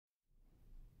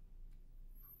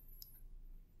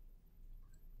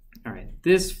All right,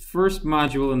 this first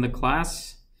module in the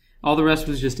class, all the rest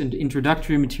was just an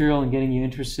introductory material and getting you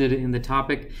interested in the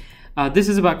topic. This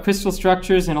is about crystal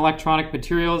structures and electronic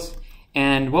materials,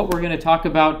 and what we're going to talk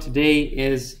about today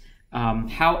is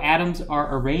how atoms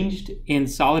are arranged in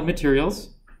solid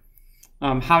materials,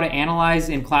 how to analyze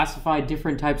and classify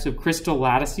different types of crystal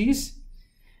lattices,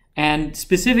 and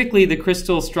specifically the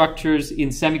crystal structures in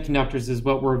semiconductors is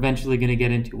what we're eventually going to get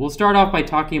into. We'll start off by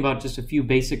talking about just a few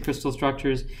basic crystal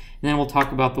structures, and then we'll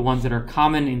talk about the ones that are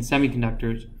common in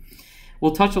semiconductors.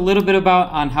 We'll touch a little bit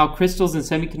on how crystals and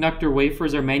semiconductor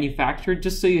wafers are manufactured,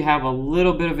 just so you have a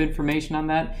little bit of information on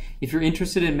that. If you're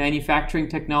interested in manufacturing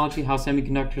technology, how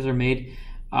semiconductors are made,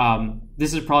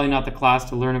 this is probably not the class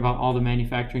to learn about all the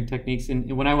manufacturing techniques.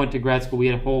 And when I went to grad school, we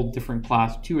had a whole different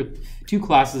class, two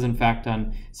classes, in fact,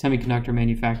 on semiconductor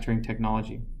manufacturing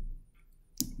technology.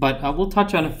 But we'll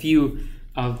touch on a few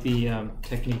of the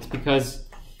techniques because,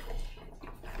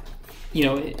 you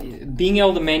know, being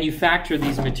able to manufacture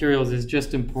these materials is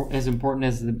just as important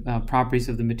as the properties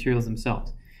of the materials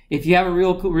themselves. If you have a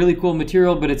really cool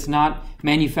material, but it's not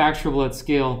manufacturable at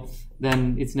scale,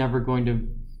 then it's never going to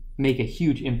make a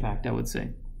huge impact, I would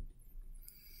say.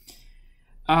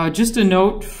 Just a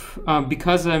note,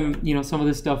 because some of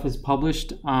this stuff is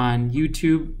published on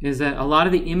YouTube, is that a lot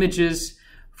of the images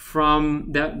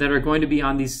from that are going to be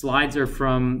on these slides are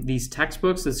from these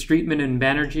textbooks, the Streetman and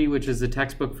Banerjee, which is the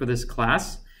textbook for this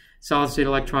class, Solid-State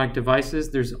Electronic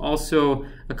Devices. There's also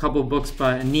a couple of books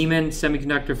by Neiman,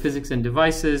 Semiconductor Physics and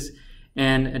Devices,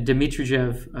 and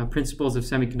Dmitriev, Principles of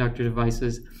Semiconductor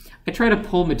Devices. I try to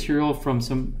pull material from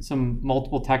some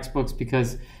multiple textbooks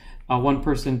because one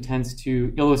person tends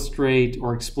to illustrate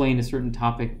or explain a certain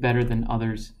topic better than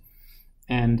others.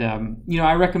 And,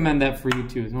 I recommend that for you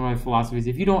too. It's one of my philosophies.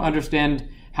 If you don't understand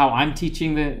how I'm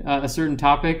teaching a certain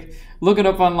topic, look it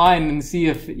up online and see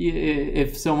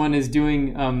if someone is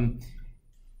doing,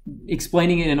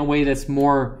 explaining it in a way that's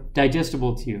more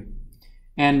digestible to you.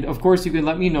 And of course, you can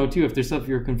let me know too if there's stuff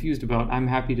you're confused about. I'm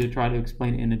happy to try to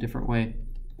explain it in a different way.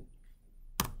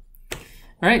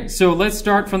 All right, so let's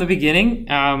start from the beginning.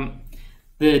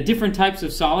 The different types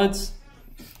of solids.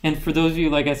 And for those of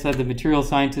you, like I said, the material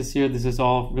scientists here, this is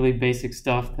all really basic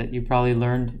stuff that you probably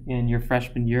learned in your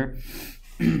freshman year.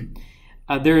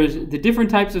 The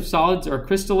different types of solids are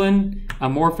crystalline,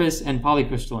 amorphous, and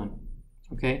polycrystalline.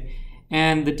 Okay,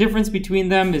 and the difference between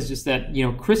them is just that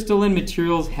crystalline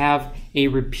materials have a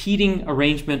repeating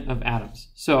arrangement of atoms.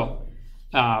 So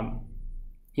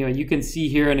you can see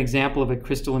here an example of a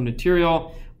crystalline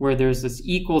material where there's this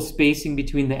equal spacing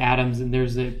between the atoms, and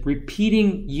there's a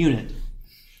repeating unit.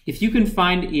 If you can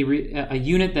find a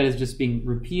unit that is just being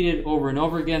repeated over and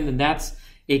over again, then that's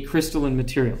a crystalline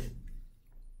material.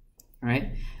 All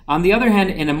right? On the other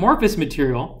hand, an amorphous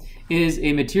material is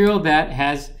a material that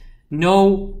has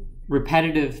no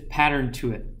repetitive pattern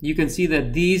to it. You can see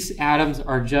that these atoms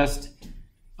are just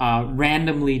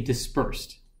randomly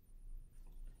dispersed.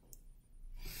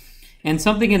 And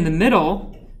something in the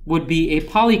middle would be a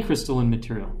polycrystalline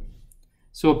material.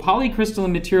 So a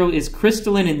polycrystalline material is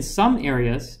crystalline in some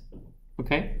areas,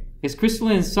 okay? It's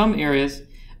crystalline in some areas,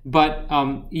 but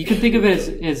you can think of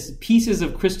it as pieces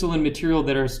of crystalline material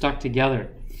that are stuck together.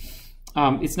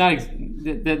 It's not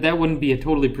that wouldn't be a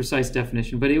totally precise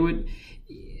definition, but it would.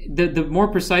 The more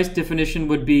precise definition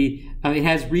would be it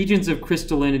has regions of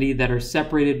crystallinity that are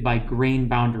separated by grain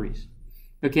boundaries.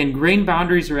 Okay, and grain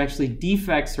boundaries are actually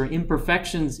defects or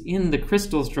imperfections in the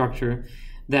crystal structure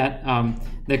that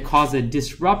cause a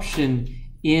disruption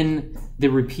in the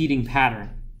repeating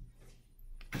pattern.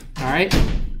 All right,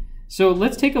 so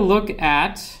let's take a look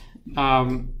at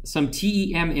some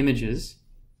TEM images.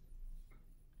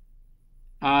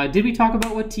 Did we talk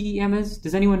about what TEM is?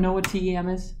 Does anyone know what TEM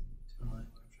is?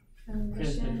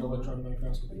 Transmission electron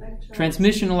microscopy.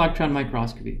 Transmission electron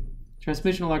microscopy.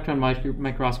 Transmission electron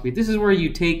microscopy. This is where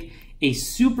you take a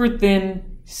super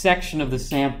thin section of the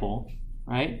sample,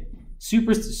 right?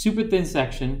 Super thin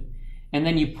section, and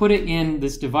then you put it in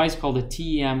this device called a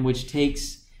TEM, which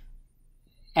takes,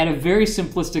 at a very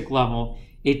simplistic level,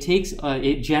 it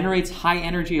generates high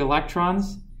energy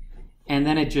electrons, and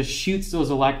then it just shoots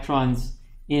those electrons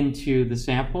into the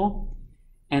sample.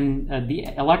 And the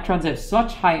electrons have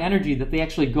such high energy that they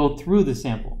actually go through the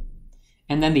sample,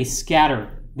 and then they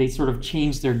scatter. They sort of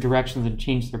change their directions and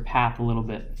change their path a little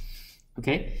bit.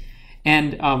 Okay,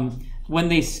 and when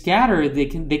they scatter, they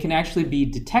can actually be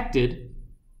detected.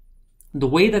 The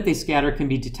way that they scatter can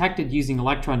be detected using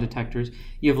electron detectors.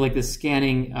 You have like this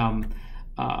scanning,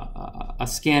 a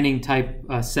scanning type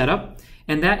setup,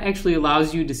 and that actually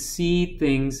allows you to see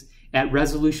things at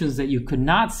resolutions that you could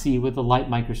not see with a light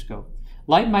microscope.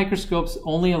 Light microscopes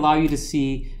only allow you to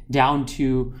see down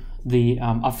to the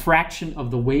a fraction of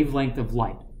the wavelength of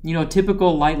light. You know,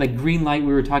 typical light, like green light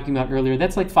we were talking about earlier,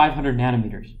 that's like 500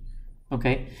 nanometers.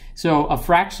 Okay, so a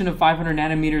fraction of 500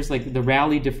 nanometers, like the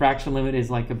Rayleigh diffraction limit is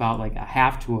like about like a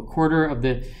half to a quarter of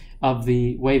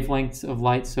the wavelengths of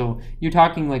light. So you're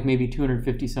talking like maybe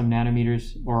 250 some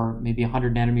nanometers or maybe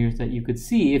 100 nanometers that you could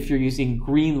see if you're using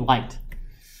green light.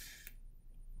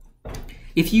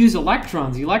 If you use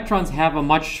electrons, the electrons have a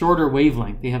much shorter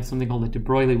wavelength. They have something called a de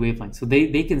Broglie wavelength. So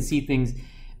they can see things,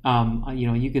 you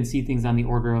know, you can see things on the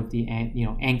order of the, you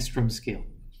know, angstrom scale.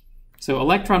 So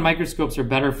electron microscopes are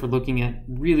better for looking at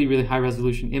really, really high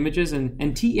resolution images,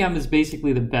 and TEM is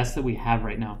basically the best that we have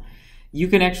right now. You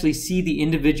can actually see the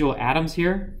individual atoms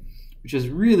here, which is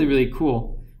really, really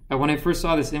cool. When I first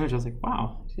saw this image, I was like,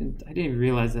 wow, I didn't even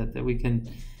realize that we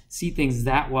can see things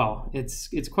that well.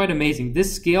 It's quite amazing.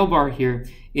 This scale bar here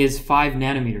is 5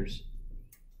 nanometers.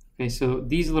 Okay, so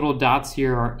these little dots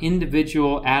here are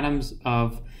individual atoms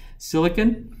of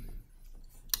silicon.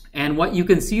 And what you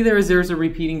can see there is there's a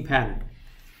repeating pattern.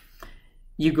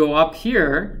 You go up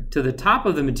here to the top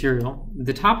of the material.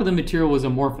 The top of the material was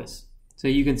amorphous. So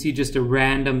you can see just a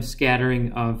random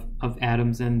scattering of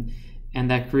atoms, and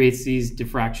that creates these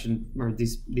diffraction, or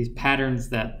these patterns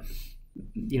that,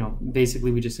 you know,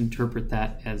 basically we just interpret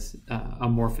that as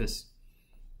amorphous.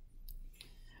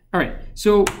 All right,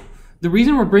 so the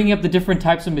reason we're bringing up the different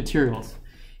types of materials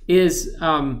is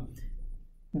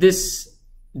this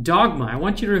dogma. I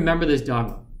want you to remember this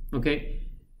dogma, okay?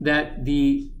 That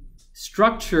the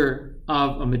structure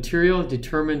of a material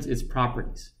determines its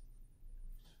properties.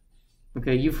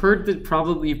 Okay, you've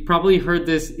probably heard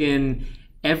this in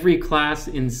every class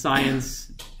in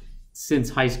science since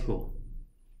high school.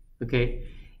 Okay,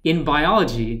 in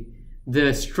biology,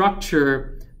 the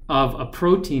structure of a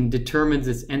protein determines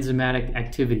its enzymatic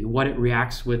activity, what it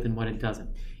reacts with and what it doesn't.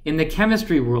 In the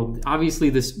chemistry world, obviously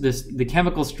the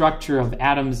chemical structure of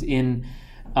atoms in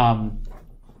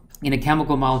a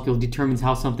chemical molecule determines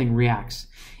how something reacts.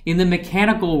 In the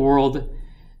mechanical world,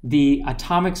 the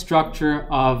atomic structure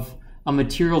of a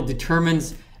material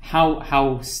determines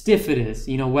how stiff it is,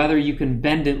 you know, whether you can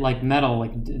bend it like metal,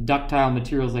 like ductile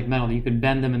materials like metal, you can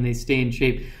bend them and they stay in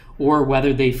shape, or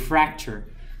whether they fracture.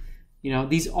 You know,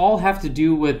 these all have to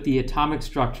do with the atomic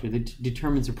structure that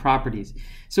determines the properties.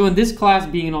 So in this class,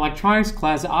 being an electronics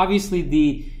class, obviously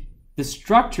the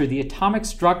structure, the atomic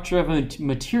structure of a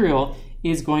material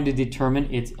is going to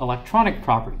determine its electronic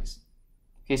properties.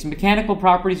 Okay, so mechanical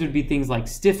properties would be things like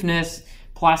stiffness,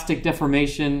 plastic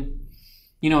deformation.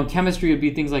 You know, in chemistry it would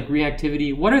be things like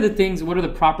reactivity. What are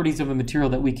the properties of a material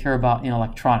that we care about in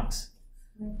electronics?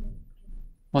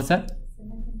 What's that?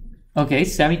 Okay,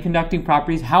 semiconducting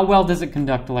properties. How well does it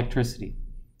conduct electricity?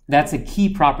 That's a key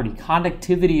property.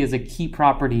 Conductivity is a key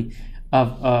property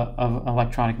of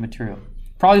electronic material.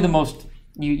 Probably the most,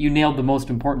 you nailed the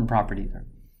most important property there.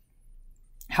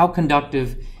 How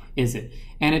conductive is it?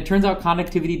 And it turns out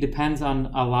conductivity depends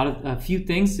on a few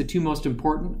things. The two most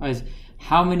important is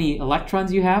how many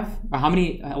electrons you have, or how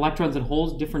many electrons and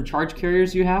holes, different charge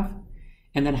carriers you have,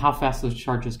 and then how fast those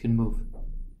charges can move.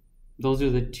 Those are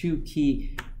the two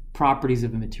key properties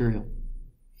of a material.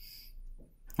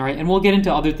 All right, and we'll get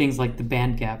into other things like the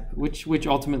band gap, which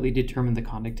ultimately determine the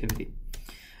conductivity.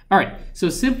 All right, so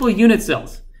simple unit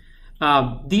cells.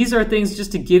 These are things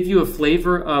just to give you a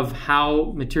flavor of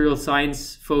how material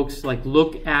science folks like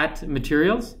look at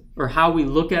materials, or how we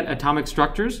look at atomic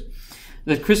structures.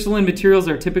 The crystalline materials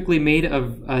are typically made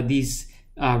of these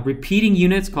repeating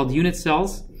units called unit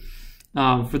cells.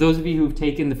 For those of you who've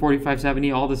taken the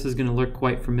 4570, all this is going to look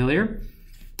quite familiar.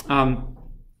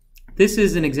 This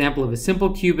is an example of a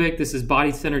simple cubic. This is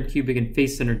body-centered cubic and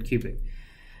face-centered cubic.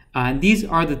 And these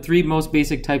are the three most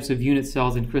basic types of unit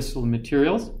cells in crystalline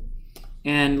materials.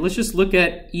 And let's just look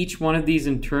at each one of these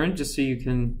in turn, just so you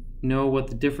can know what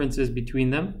the difference is between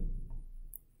them.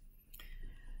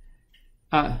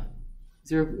 Is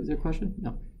there a question?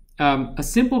 No. A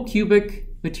simple cubic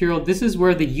material, this is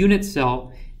where the unit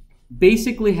cell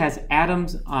basically has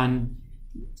atoms on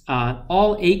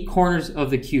all 8 corners of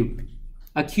the cube.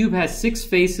 A cube has 6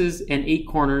 faces and 8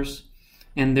 corners,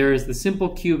 and there is the simple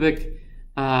cubic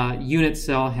unit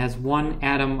cell has 1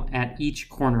 atom at each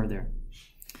corner there.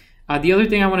 The other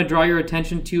thing I want to draw your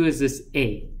attention to is this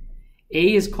A.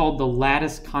 A is called the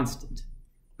lattice constant.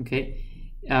 Okay,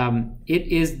 it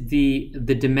is the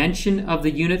dimension of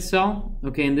the unit cell.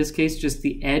 Okay, in this case, just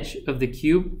the edge of the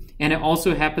cube, and it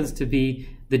also happens to be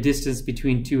the distance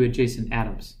between 2 adjacent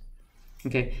atoms.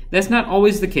 Okay, that's not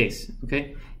always the case.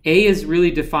 Okay, A is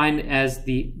really defined as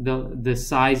the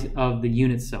size of the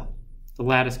unit cell, the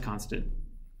lattice constant.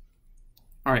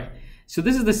 All right, so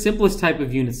this is the simplest type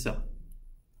of unit cell.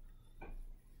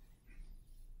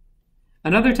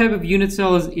 Another type of unit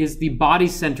cell is the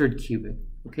body-centered cubic.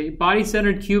 Okay,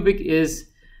 body-centered cubic is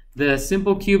the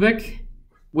simple cubic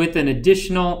with an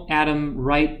additional atom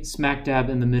right smack dab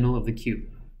in the middle of the cube.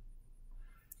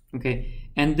 Okay,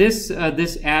 and this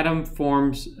atom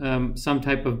forms some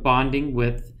type of bonding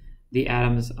with the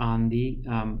atoms on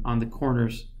the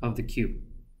corners of the cube.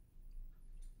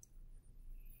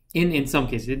 In some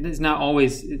cases, it's not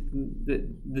always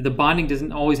the bonding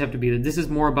doesn't always have to be there. This is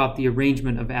more about the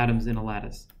arrangement of atoms in a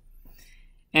lattice.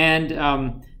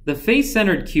 And the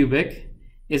face-centered cubic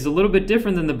is a little bit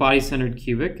different than the body-centered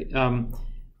cubic.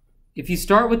 If you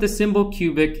start with the simple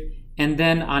cubic, and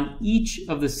then on each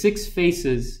of the 6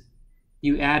 faces,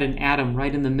 you add an atom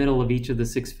right in the middle of each of the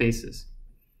 6 faces.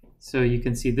 So you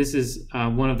can see this is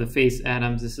one of the face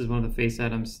atoms, this is one of the face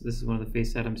atoms, this is one of the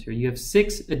face atoms here. You have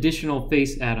 6 additional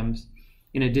face atoms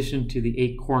in addition to the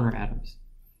 8 corner atoms.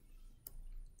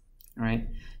 All right.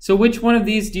 So which one of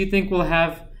these do you think will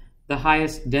have the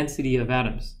highest density of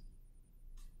atoms?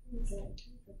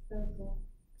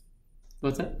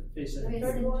 What's that?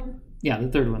 Face-centered one. Yeah, the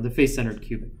third one, the face-centered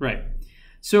cubic. Right.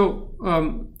 So,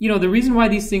 the reason why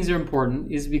these things are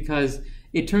important is because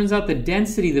it turns out the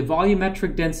density, the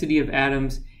volumetric density of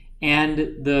atoms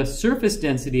and the surface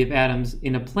density of atoms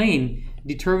in a plane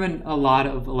determine a lot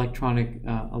of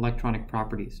electronic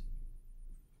properties.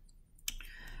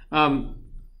 In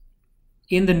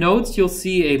the notes, you'll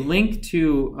see a link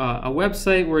to a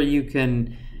website where you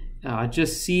can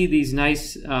just see these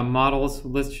nice models.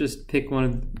 Let's just pick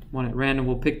one at random.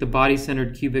 We'll pick the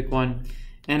body-centered cubic one,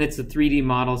 and it's a 3D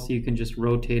model, so you can just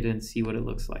rotate it and see what it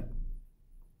looks like.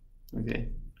 Okay,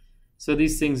 so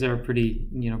these things are pretty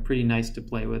nice to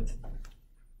play with.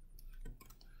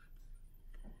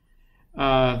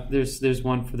 There's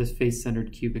one for this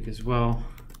face-centered cubic as well.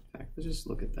 In fact, let's just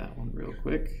look at that one real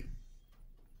quick.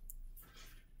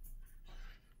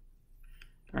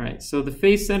 All right, so the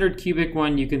face-centered cubic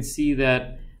one, you can see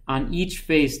that on each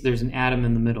face there's an atom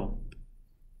in the middle.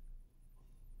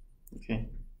 Okay.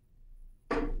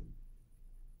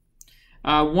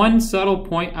 One subtle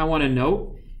point I want to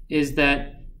note is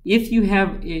that if you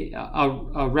have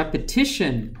a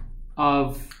repetition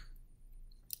of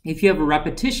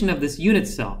this unit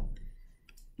cell,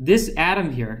 this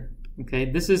atom here, okay,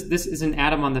 this is an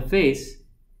atom on the face.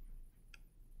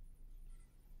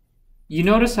 You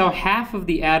notice how half of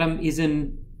the atom is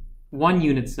in one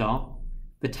unit cell.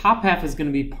 The top half is going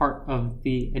to be part of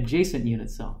the adjacent unit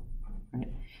cell. Right?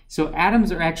 So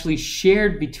atoms are actually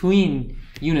shared between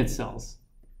unit cells.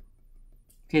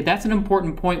 Okay, that's an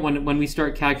important point when we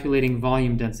start calculating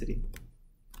volume density.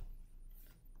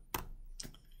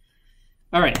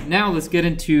 All right, now let's get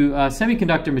into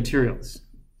semiconductor materials.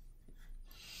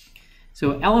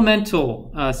 So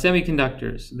elemental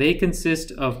semiconductors, they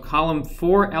consist of column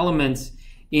 4 elements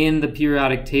in the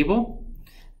periodic table.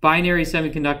 Binary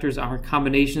semiconductors are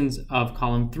combinations of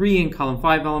column 3 and column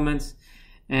 5 elements,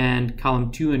 and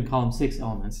column 2 and column 6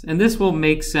 elements. And this will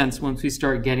make sense once we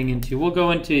start getting into, we'll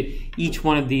go into each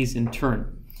one of these in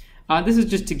turn. This is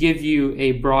just to give you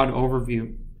a broad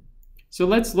overview. So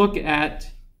let's look at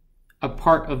a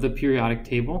part of the periodic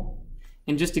table.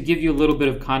 And just to give you a little bit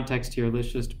of context here,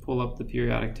 let's just pull up the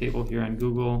periodic table here on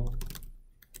Google.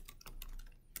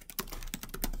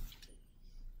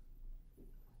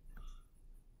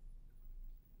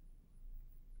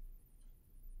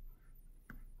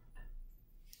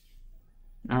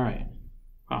 All right.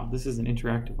 Wow, this is an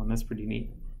interactive one. That's pretty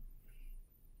neat.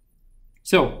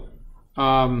 So,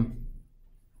 I don't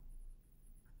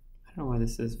know why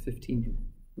this says 15.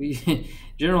 We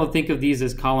generally think of these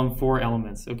as column 4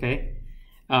 elements, okay?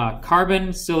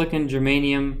 Carbon, silicon,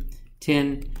 germanium,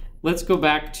 tin. Let's go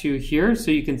back to here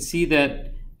so you can see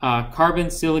that carbon,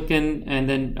 silicon, and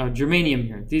then germanium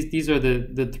here. These are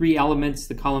the 3 elements,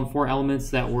 the column 4 elements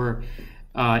that we're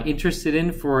interested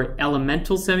in for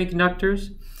elemental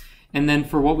semiconductors. And then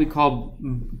for what we call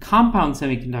compound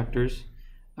semiconductors,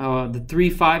 the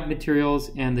 3,5 materials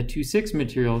and the 2,6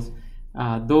 materials,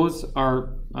 those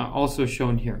are also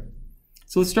shown here.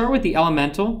 So let's start with the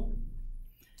elemental.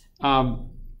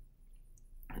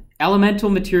 Elemental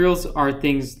materials are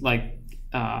things like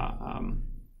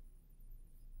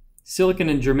silicon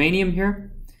and germanium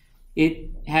here.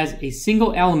 It has a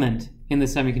single element in the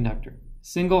semiconductor,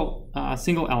 single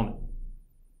element.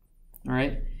 All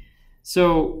right.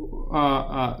 So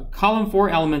column 4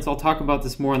 elements, I'll talk about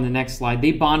this more on the next slide.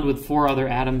 They bond with 4 other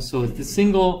atoms, so the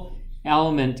single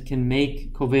element can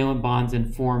make covalent bonds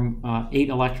and form 8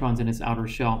 electrons in its outer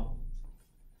shell.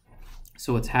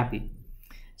 So it's happy.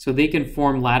 So they can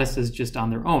form lattices just on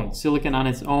their own. Silicon on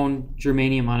its own,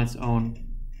 germanium on its own.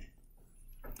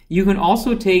 You can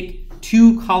also take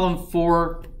two column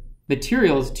 4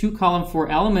 materials, two column 4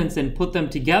 elements, and put them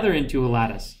together into a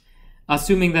lattice,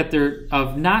 assuming that they're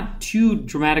of not too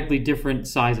dramatically different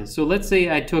sizes. So let's say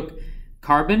I took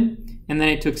carbon and then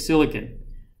I took silicon.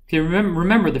 Okay,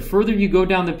 remember, the further you go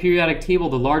down the periodic table,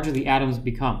 the larger the atoms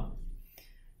become.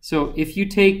 So if you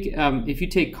take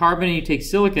carbon and you take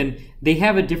silicon, they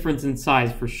have a difference in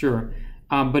size for sure,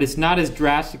 but it's not as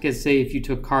drastic as, say, if you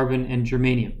took carbon and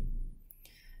germanium.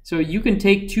 So you can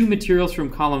take two materials from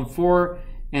column 4,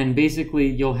 and basically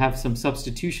you'll have some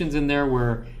substitutions in there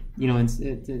where, you know,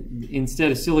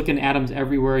 instead of silicon atoms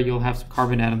everywhere, you'll have some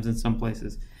carbon atoms in some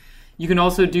places. You can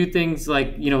also do things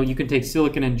like, you know, you can take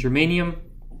silicon and germanium.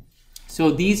 So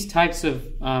these types of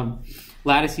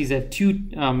lattices have two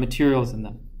materials in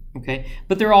them. Okay,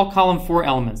 but they're all column 4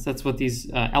 elements. That's what these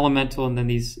elemental and then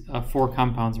these 4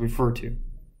 compounds refer to.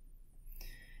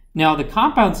 Now, the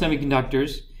compound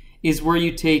semiconductors is where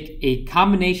you take a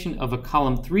combination of a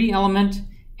column 3 element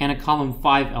and a column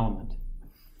 5 element.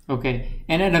 Okay,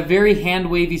 and at a very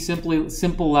hand-wavy,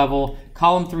 simple level,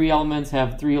 column 3 elements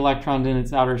have 3 electrons in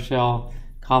its outer shell.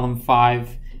 Column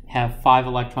 5 have 5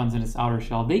 electrons in its outer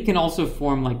shell. They can also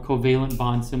form like covalent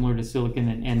bonds similar to silicon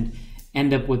and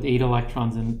end up with 8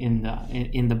 electrons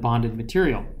in the bonded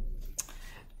material.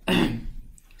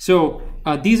 So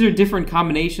these are different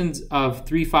combinations of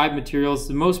 3,5 materials.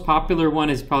 The most popular one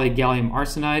is probably gallium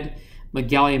arsenide, like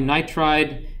gallium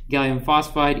nitride, gallium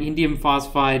phosphide, indium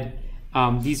phosphide.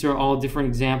 These are all different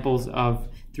examples of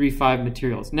 3,5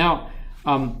 materials. Now,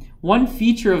 one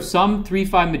feature of some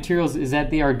 3,5 materials is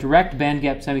that they are direct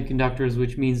bandgap semiconductors,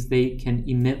 which means they can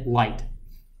emit light.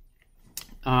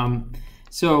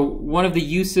 So one of the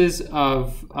uses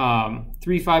of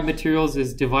 3,5 materials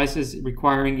is devices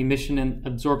requiring emission and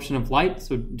absorption of light,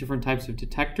 so different types of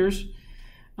detectors.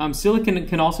 Silicon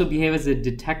can also behave as a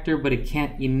detector, but it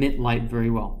can't emit light very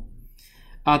well.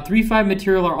 3,5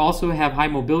 material also have high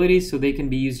mobility, so they can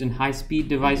be used in high-speed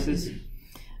devices.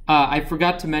 I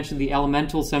forgot to mention the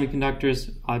elemental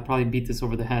semiconductors. I probably beat this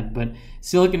over the head, but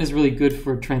silicon is really good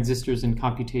for transistors and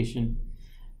computation.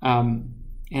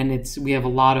 And we have a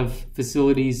lot of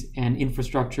facilities and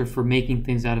infrastructure for making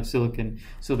things out of silicon.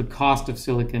 So the cost of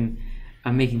silicon,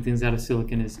 making things out of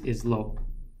silicon is low.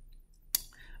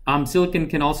 Silicon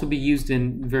can also be used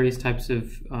in various types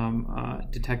of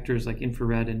detectors like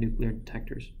infrared and nuclear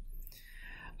detectors.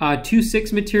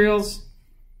 2,6 materials,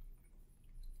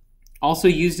 also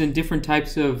used in different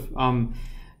types of,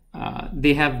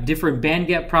 they have different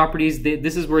bandgap properties.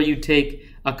 This is where you take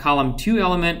a column 2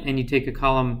 element and you take a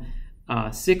column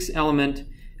 6 element.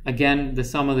 Again, the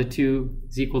sum of the two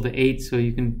is equal to 8, so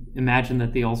you can imagine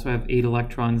that they also have 8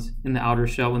 electrons in the outer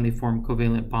shell when they form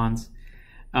covalent bonds.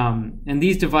 And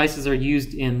these devices are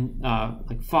used in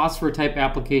like phosphor type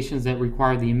applications that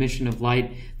require the emission of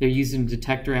light. They're used in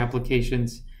detector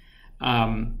applications,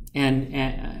 and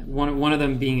one of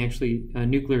them being actually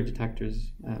nuclear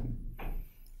detectors.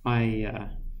 My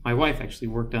wife actually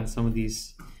worked on some of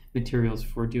these materials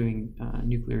for doing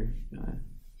nuclear,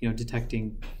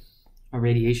 detecting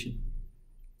radiation.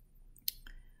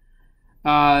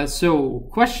 So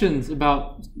questions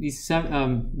about these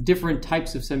different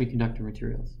types of semiconductor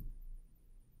materials.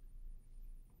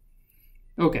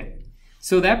 Okay,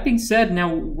 so that being said,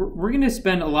 now we're going to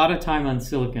spend a lot of time on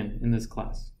silicon in this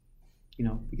class,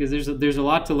 because there's a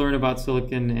lot to learn about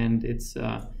silicon, and it's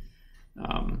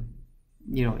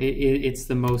it's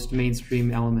the most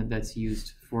mainstream element that's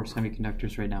used for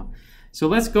semiconductors right now. So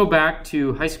let's go back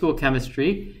to high school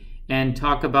chemistry and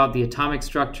talk about the atomic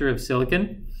structure of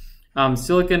silicon.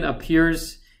 Silicon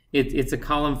appears, it's a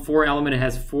column 4 element. It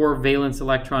has 4 valence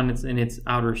electrons in its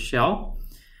outer shell.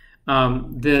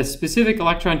 The specific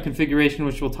electron configuration,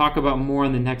 which we'll talk about more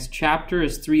in the next chapter,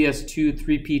 is 3s2,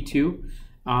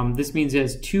 3p2. This means it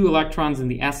has 2 electrons in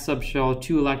the s subshell,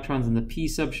 2 electrons in the p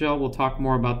subshell. We'll talk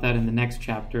more about that in the next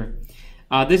chapter.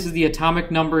 This is the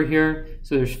atomic number here.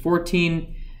 So there's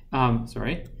 14,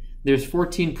 there's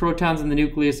 14 protons in the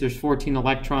nucleus. There's 14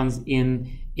 electrons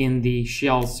in the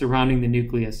shells surrounding the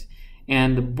nucleus.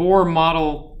 And the Bohr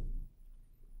model,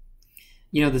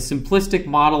 the simplistic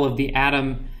model of the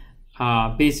atom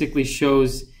basically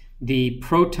shows the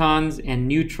protons and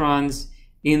neutrons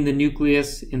in the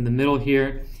nucleus in the middle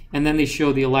here, and then they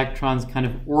show the electrons kind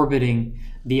of orbiting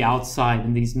the outside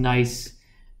in these nice,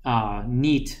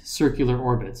 neat circular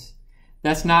orbits.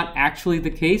 That's not actually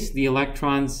the case. The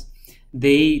electrons,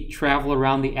 they travel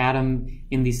around the atom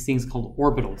in these things called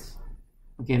orbitals.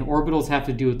 Okay, and orbitals have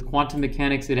to do with quantum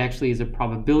mechanics. It actually is a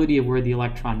probability of where the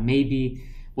electron may be.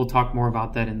 we'll talk more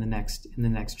about that in the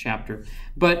next chapter.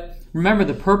 But remember,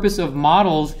 the purpose of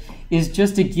models is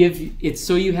just to give it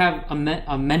so you have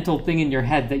a mental thing in your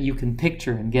head that you can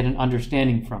picture and get an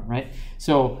understanding from, right?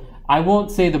 So I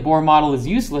won't say the Bohr model is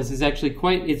useless. It's actually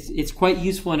it's quite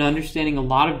useful in understanding a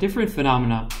lot of different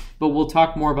phenomena. But we'll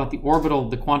talk more about the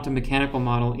quantum mechanical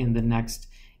model in the next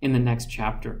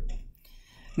chapter.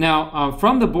 Now,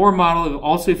 from the Bohr model,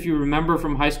 also if you remember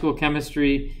from high school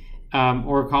chemistry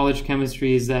or college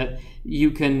chemistry, is that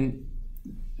you can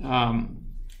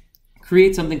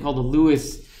create something called a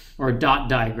Lewis or a dot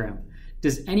diagram.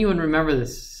 Does anyone remember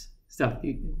this stuff?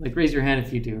 Like, raise your hand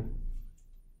if you do.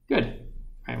 Good.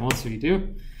 All right, most of you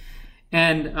do.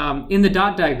 And in the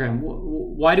dot diagram,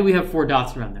 why do we have 4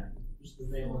 dots around there? The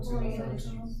valence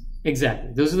electrons.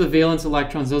 Exactly. Those are the valence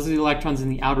electrons. Those are the electrons in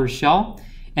the outer shell.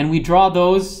 And we draw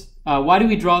those. Why do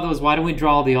we draw those? Why don't we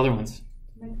draw all the other ones?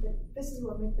 This is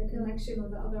what makes the connection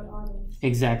with the other atoms.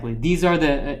 Exactly. These are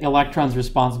the electrons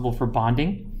responsible for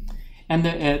bonding. And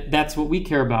that's what we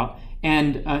care about.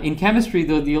 And in chemistry,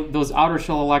 those outer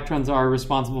shell electrons are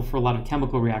responsible for a lot of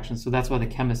chemical reactions. So that's why the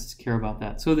chemists care about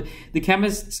that. So the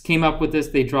chemists came up with this.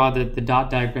 They draw the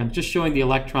dot diagram, just showing the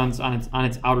electrons on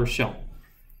its outer shell.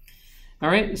 All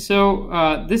right.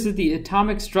 So this is the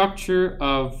atomic structure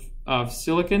of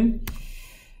silicon.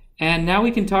 And now we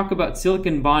can talk about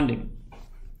silicon bonding.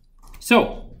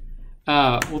 So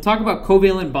we'll talk about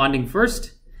covalent bonding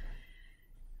first.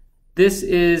 This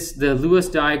is the Lewis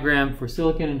diagram for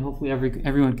silicon, and hopefully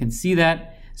everyone can see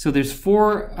that. So there's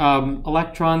 4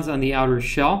 electrons on the outer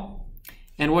shell.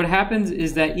 And what happens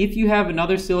is that if you have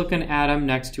another silicon atom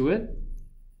next to it,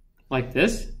 like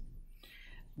this,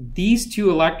 these 2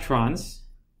 electrons,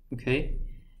 okay,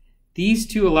 these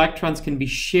 2 electrons can be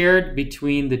shared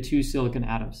between the 2 silicon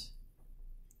atoms.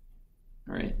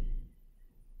 All right.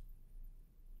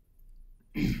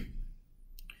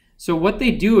 So what they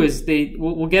do is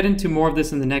we'll get into more of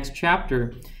this in the next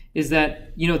chapter, is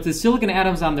that, you know, the silicon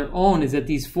atoms on their own is that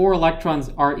these 4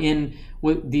 electrons are in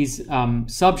these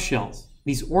subshells,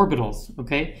 these orbitals,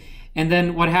 okay? And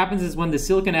then what happens is when the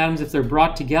silicon atoms, if they're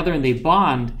brought together and they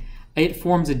bond, it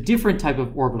forms a different type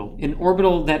of orbital, an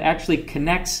orbital that actually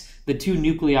connects the 2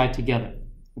 nuclei together.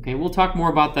 Okay, we'll talk more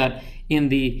about that in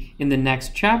the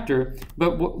next chapter.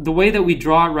 But the way that we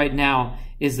draw it right now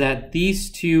is that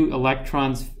these 2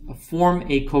 electrons form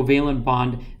a covalent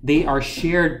bond. They are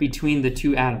shared between the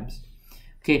 2 atoms.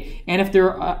 Okay, and if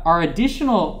there are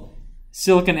additional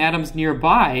silicon atoms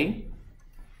nearby,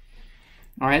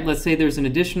 all right, let's say there's an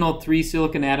additional 3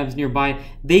 silicon atoms nearby,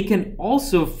 they can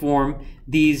also form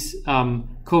these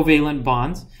covalent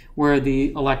bonds where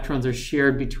the electrons are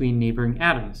shared between neighboring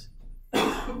atoms.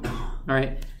 All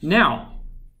right, now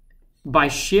by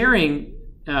sharing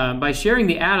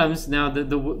the atoms, now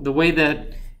the way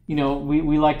that, you know,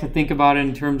 we like to think about it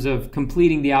in terms of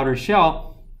completing the outer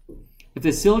shell, if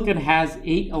the silicon has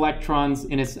 8 electrons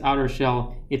in its outer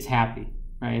shell, it's happy,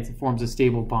 right? It forms a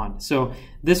stable bond. So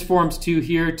this forms 2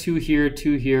 here, 2 here,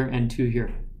 2 here, and 2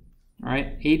 here. All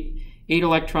right, 8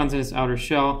 electrons in its outer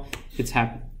shell, it's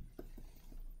happy.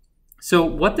 So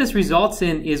what this results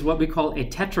in is what we call a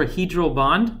tetrahedral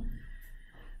bond.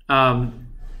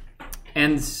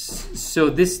 And so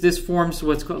this forms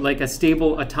what's called like a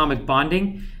stable atomic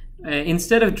bonding.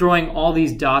 Instead of drawing all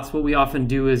these dots, what we often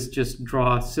do is just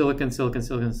draw silicon, silicon,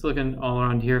 silicon, silicon all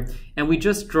around here. And we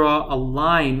just draw a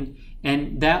line,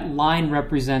 and that line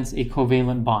represents a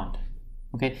covalent bond.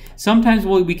 Okay. Sometimes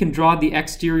we can draw the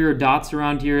exterior dots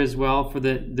around here as well for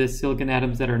the silicon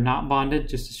atoms that are not bonded,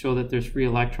 just to show that there's free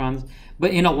electrons.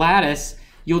 But in a lattice,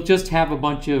 you'll just have a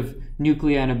bunch of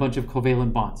nuclei and a bunch of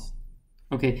covalent bonds.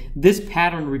 Okay. This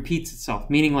pattern repeats itself,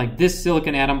 meaning like this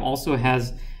silicon atom also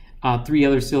has 3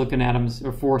 other silicon atoms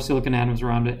or 4 silicon atoms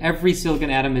around it. Every silicon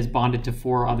atom is bonded to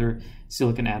 4 other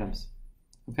silicon atoms.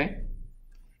 Okay.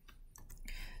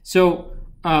 So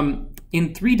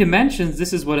in 3 dimensions,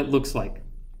 this is what it looks like.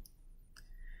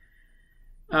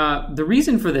 The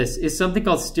reason for this is something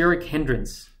called steric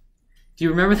hindrance. Do you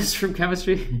remember this from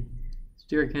chemistry?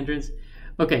 Steric hindrance?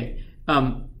 Okay.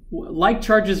 Like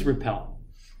charges repel,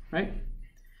 right?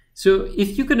 So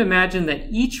if you could imagine that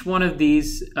each one of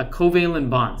these covalent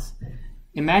bonds,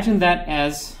 imagine that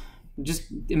as, just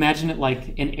imagine it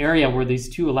like an area where these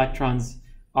 2 electrons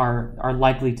are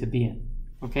likely to be in,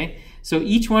 okay? So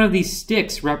each one of these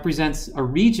sticks represents a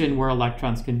region where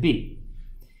electrons can be.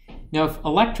 Now, if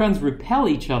electrons repel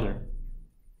each other,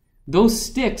 those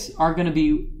sticks are going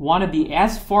to want to be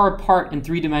as far apart in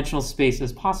 3-dimensional space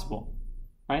as possible,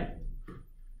 right?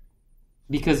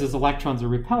 Because those electrons are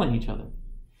repelling each other.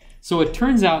 So it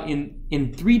turns out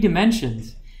in 3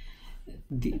 dimensions,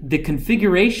 the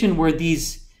configuration where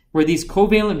these where these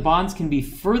covalent bonds can be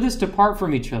furthest apart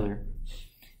from each other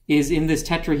is in this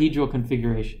tetrahedral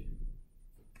configuration.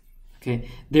 Okay,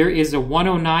 there is a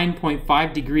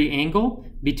 109.5 degree angle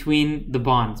between the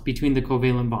bonds, between the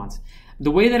covalent bonds.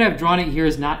 The way that I've drawn it here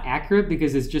is not accurate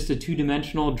because it's just a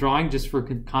two-dimensional drawing just for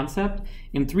concept.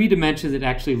 In 3 dimensions, it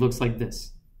actually looks like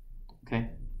this. Okay,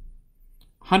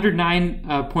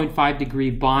 109.5 degree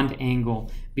bond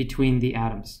angle between the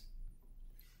atoms.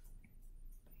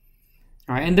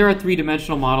 All right, and there are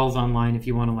 3-dimensional models online. If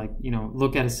you want to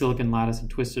look at a silicon lattice and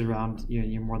twist it around,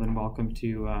 you're more than welcome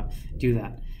to do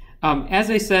that. As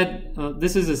I said,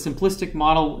 this is a simplistic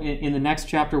model. In the next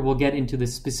chapter, we'll get into the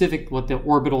specific, what the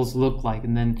orbitals look like,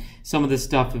 and then some of this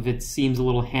stuff, if it seems a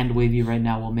little hand-wavy right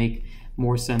now, will make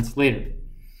more sense later.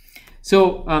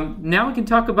 So now we can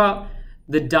talk about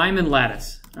the diamond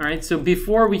lattice. All right. So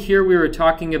before we were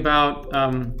talking about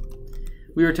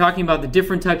the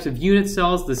different types of unit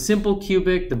cells: the simple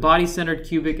cubic, the body-centered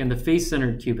cubic, and the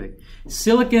face-centered cubic.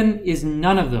 Silicon is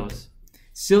none of those.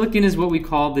 Silicon is what we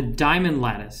call the diamond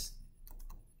lattice.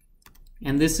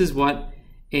 And this is what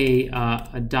a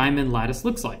diamond lattice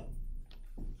looks like.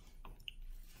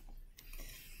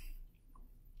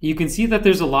 You can see that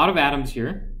there's a lot of atoms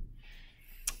here.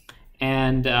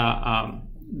 And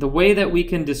the way that we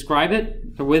can describe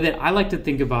it, the way that I like to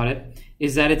think about it,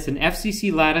 is that it's an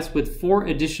FCC lattice with 4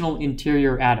 additional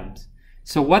interior atoms.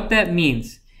 So what that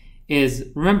means is,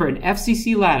 remember, an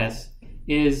FCC lattice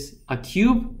is a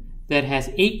cube that has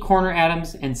 8 corner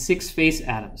atoms and 6 face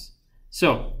atoms.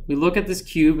 So we look at this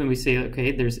cube and we say,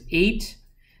 okay,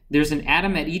 there's an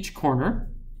atom at each corner,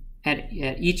 at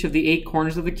each of the 8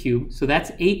 corners of the cube. So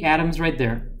that's 8 atoms right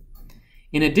there.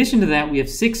 In addition to that, we have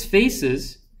 6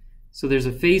 faces. So there's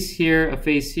a face here, a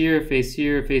face here, a face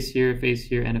here, a face here, a face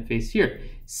here, and a face here.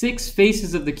 6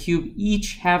 faces of the cube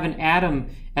each have an atom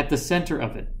at the center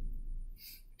of it.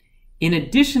 In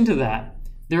addition to that,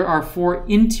 there are 4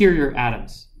 interior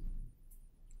atoms.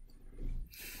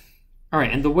 All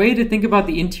right, and the way to think about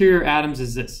the interior atoms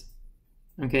is this.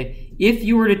 Okay, if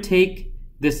you were to take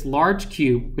this large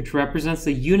cube, which represents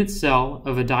the unit cell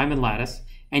of a diamond lattice,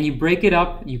 and you break it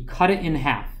up, you cut it in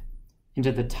half,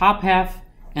 into the top half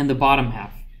and the bottom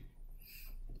half.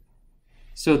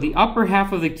 So the upper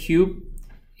half of the cube,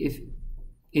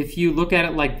 if you look at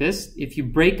it like this, if you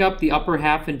break up the upper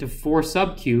half into 4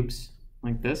 subcubes,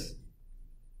 like this.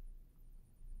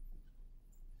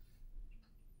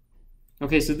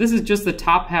 Okay, so this is just the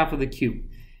top half of the cube.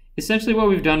 Essentially what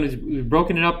we've done is we've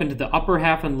broken it up into the upper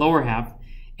half and lower half,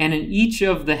 and in each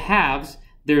of the halves,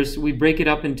 we break it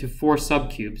up into 4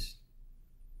 subcubes.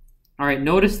 All right,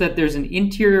 notice that there's an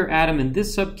interior atom in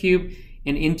this subcube,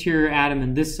 an interior atom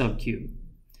in this subcube.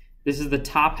 This is the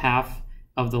top half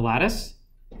of the lattice.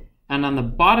 And on the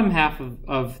bottom half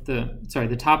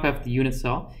the top half of the unit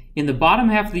cell, in the bottom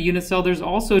half of the unit cell, there's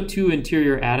also 2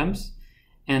 interior atoms,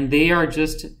 and they are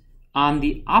just on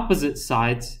the opposite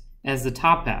sides as the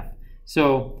top half.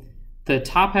 So the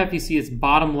top half, you see, it's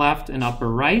bottom left and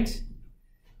upper right.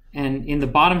 And in the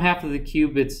bottom half of the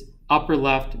cube, it's upper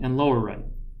left and lower right.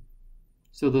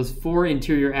 So those 4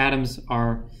 interior atoms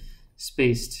are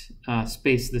spaced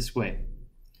this way.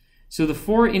 So the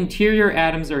 4 interior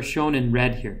atoms are shown in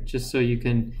red here, just so you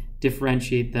can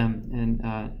differentiate them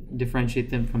and differentiate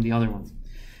them from the other ones.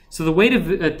 So the way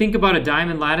to think about a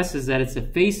diamond lattice is that it's a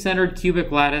face-centered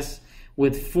cubic lattice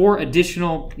with 4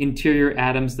 additional interior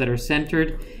atoms that are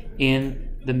centered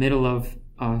in the middle of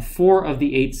 4 of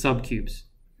the 8 subcubes.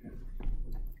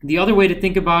 The other way to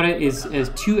think about it is as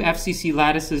 2 FCC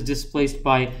lattices displaced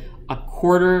by a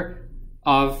quarter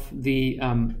of the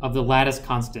lattice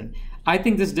constant. I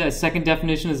think this second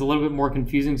definition is a little bit more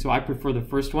confusing, so I prefer the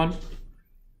first one.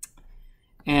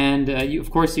 And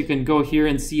of course, you can go here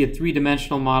and see a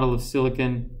 3-dimensional model of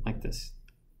silicon like this.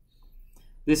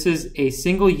 This is a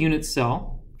single unit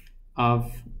cell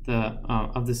of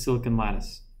the silicon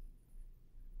lattice.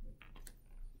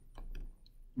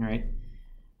 All right.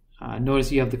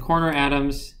 Notice you have the corner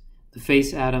atoms, the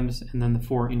face atoms, and then the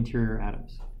 4 interior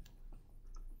atoms.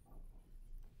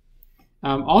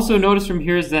 Also notice from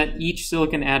here is that each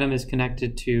silicon atom is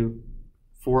connected to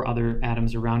 4 other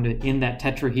atoms around it in that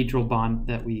tetrahedral bond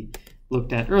that we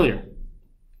looked at earlier.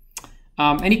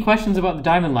 Any questions about the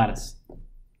diamond lattice?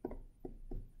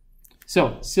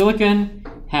 So silicon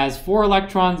has 4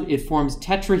 electrons. It forms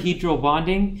tetrahedral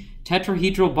bonding.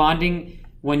 Tetrahedral bonding,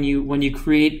 when you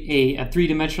create a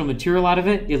 3-dimensional material out of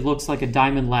it, it looks like a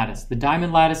diamond lattice. The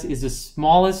diamond lattice is the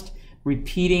smallest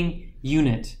repeating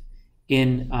unit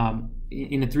in a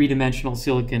 3-dimensional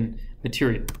silicon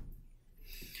material.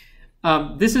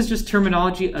 This is just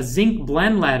terminology. A zinc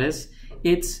blende lattice,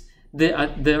 it's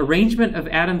the arrangement of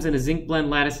atoms in a zinc blende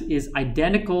lattice is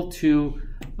identical to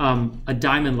a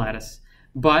diamond lattice,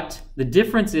 but the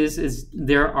difference is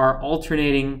they have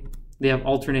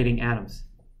alternating atoms.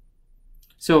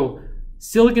 So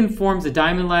silicon forms a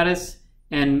diamond lattice,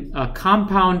 and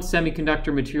compound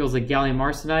semiconductor materials like gallium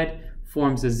arsenide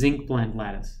forms a zinc blende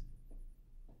lattice.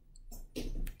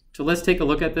 So let's take a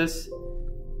look at this.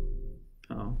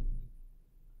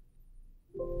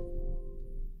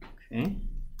 Okay.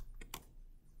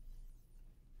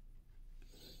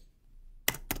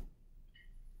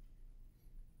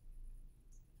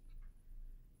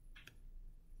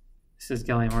 This is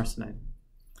gallium arsenide.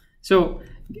 So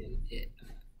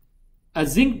a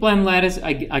zinc blende lattice,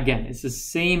 again, it's the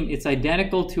same, it's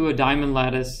identical to a diamond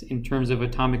lattice in terms of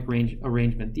atomic range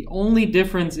arrangement. The only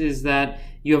difference is that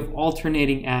you have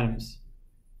alternating atoms.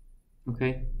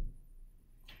 Okay?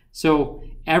 So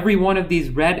every one of these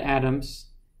red atoms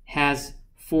has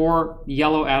 4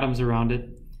 yellow atoms around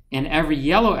it, and every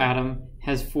yellow atom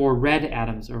has 4 red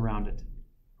atoms around it.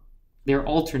 They're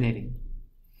alternating.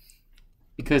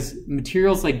 Because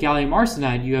materials like gallium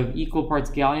arsenide, you have equal parts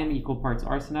gallium, equal parts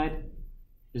arsenide.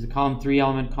 There's a column 3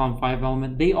 element, column 5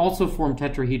 element. They also form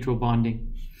tetrahedral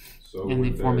bonding. So and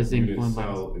they form a zinc blende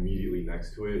lattice. Cell immediately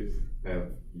next to it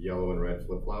have yellow and red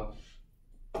flip-flops?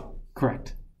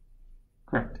 Correct.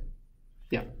 Correct.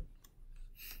 Yeah.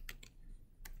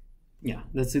 Yeah,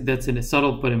 that's a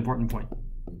subtle but important point.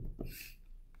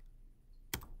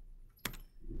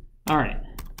 All right.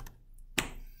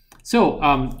 So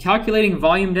calculating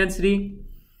volume density,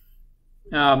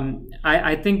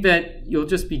 I think that you'll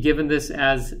just be given this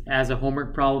as a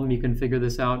homework problem. You can figure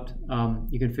this out.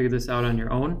 You can figure this out on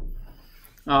your own.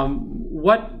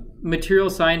 What material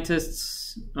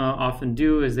scientists often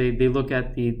do is they look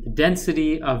at the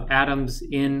density of atoms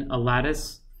in a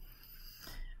lattice.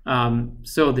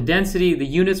 So the density, the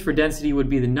units for density would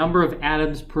be the number of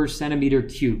atoms per centimeter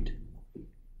cubed.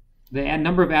 The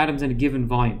number of atoms in a given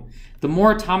volume. The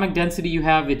more atomic density you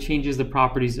have, it changes the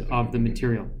properties of the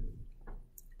material.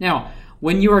 Now,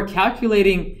 when you are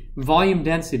calculating volume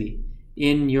density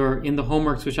in the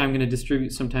homeworks, which I'm going to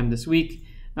distribute sometime this week,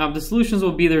 the solutions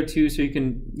will be there too, so you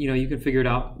can figure it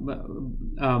out.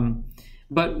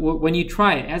 But when you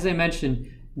try it, as I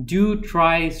mentioned,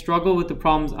 struggle with the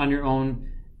problems on your own,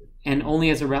 and only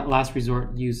as a last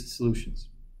resort use the solutions.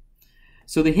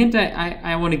 So the hint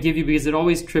I want to give you, because it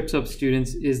always trips up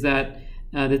students, is that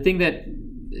the thing that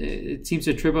it seems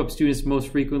to trip up students most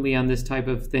frequently on this type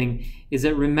of thing is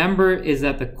that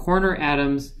the corner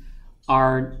atoms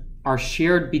are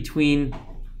shared between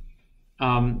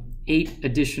 8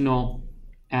 additional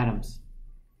atoms.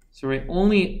 So right,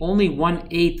 only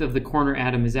 1/8 of the corner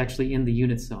atom is actually in the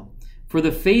unit cell. For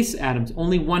the face atoms,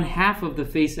 only 1/2 of the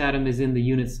face atom is in the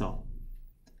unit cell.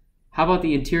 How about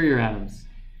the interior atoms?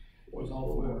 Was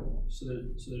all 4. So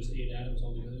there's 8 atoms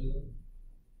altogether then?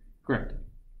 Correct.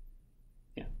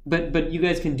 Yeah, but you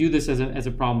guys can do this as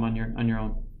a problem on your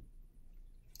own.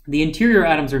 The interior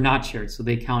atoms are not shared, so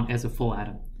they count as a full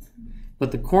atom.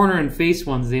 But the corner and face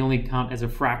ones, they only count as a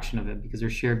fraction of it because they're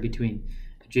shared between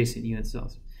adjacent unit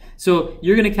cells. So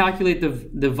you're going to calculate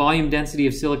the volume density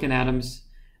of silicon atoms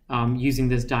using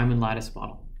this diamond lattice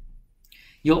model.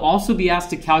 You'll also be asked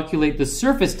to calculate the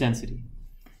surface density.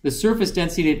 The surface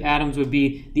density of atoms would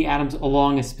be the atoms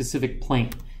along a specific plane.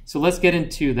 So let's get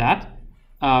into that.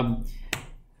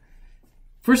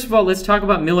 First of all, let's talk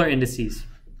about Miller indices.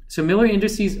 So Miller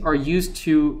indices are used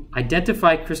to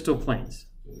identify crystal planes.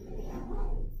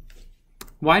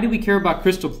 Why do we care about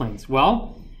crystal planes?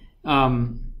 Well,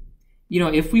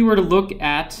 if we were to look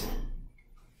at,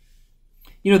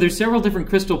 there's several different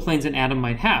crystal planes an atom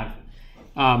might have.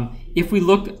 If we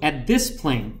look at this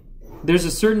plane, there's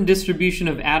a certain distribution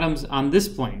of atoms on this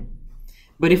plane.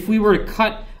 But if we were to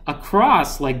cut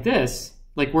across like this,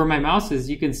 like where my mouse is,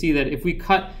 you can see that if we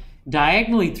cut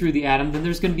diagonally through the atom, then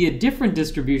there's going to be a different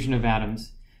distribution of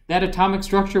atoms. That atomic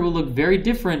structure will look very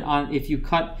different if you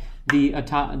cut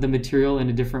the material in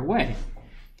a different way.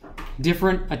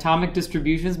 Different atomic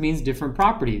distributions means different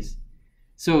properties.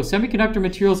 So semiconductor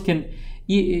materials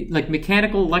like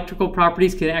mechanical, electrical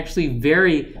properties, can actually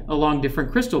vary along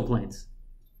different crystal planes.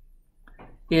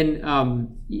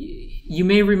 You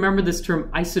may remember this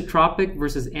term isotropic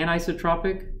versus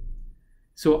anisotropic.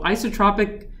 So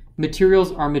isotropic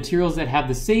materials are materials that have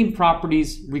the same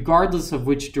properties regardless of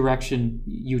which direction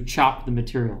you chop the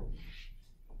material.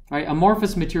 Right?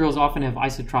 Amorphous materials often have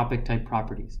isotropic type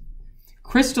properties.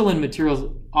 Crystalline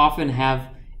materials often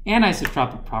have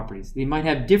anisotropic properties. They might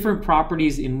have different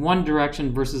properties in one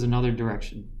direction versus another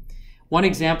direction. One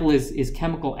example is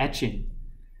chemical etching.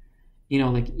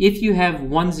 Like if you have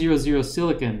 100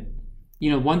 silicon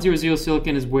 100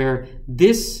 silicon is where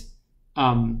this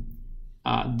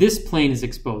this plane is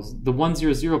exposed, the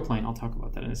 100 plane. I'll talk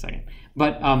about that in a second.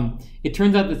 But it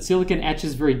turns out that silicon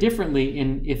etches very differently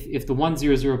if the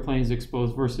 100 plane is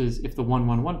exposed versus if the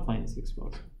 111 plane is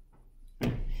exposed.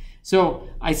 Okay. So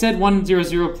I said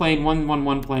 100 plane,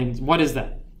 111 plane. What is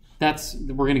that?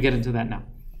 We're going to get into that now.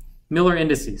 Miller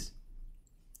indices.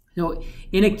 So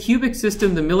in a cubic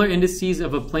system, the Miller indices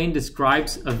of a plane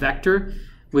describes a vector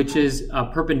which is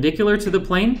perpendicular to the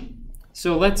plane.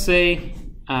 So let's say,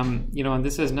 and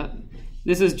this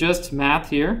is just math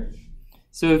here.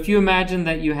 So if you imagine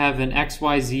that you have an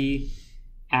XYZ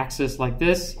axis like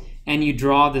this, and you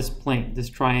draw this plane, this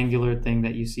triangular thing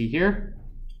that you see here,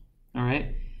 all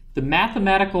right? The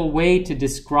mathematical way to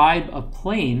describe a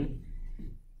plane,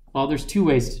 well, there's two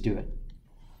ways to do it.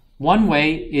 One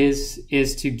way is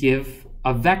to give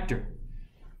a vector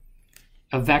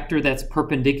that's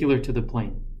perpendicular to the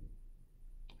plane,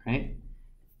 right?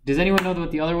 Does anyone know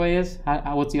what the other way is?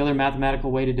 What's the other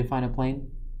mathematical way to define a plane?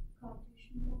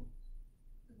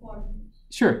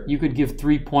 Sure, you could give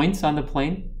 3 points on the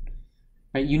plane,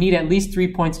 right? You need at least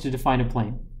 3 points to define a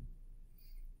plane.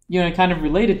 Kind of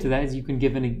related to that is you can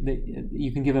give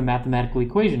a mathematical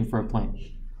equation for a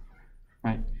plane,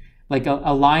 right? Like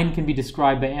a line can be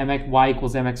described by y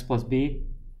equals mx plus b.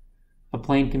 A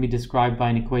plane can be described by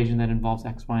an equation that involves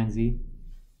x, y, and z,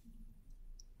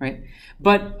 right?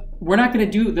 But we're not going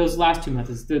to do those last two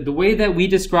methods. The way that we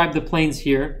describe the planes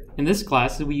here in this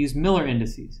class is we use Miller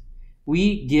indices.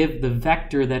 We give the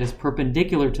vector that is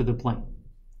perpendicular to the plane,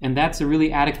 and that's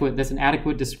an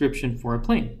adequate description for a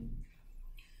plane.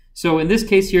 So in this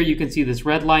case here, you can see this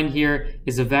red line here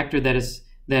is a vector that is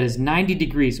 90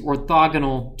 degrees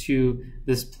orthogonal to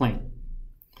this plane.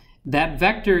 That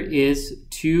vector is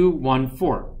 2, 1,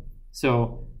 4.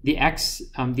 So the x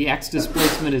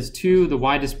displacement is 2, the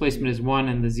y displacement is 1,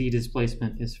 and the z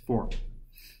displacement is 4. All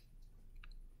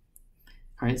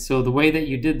right. So the way that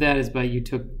you did that is by you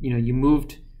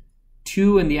moved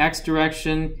 2 in the x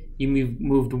direction, you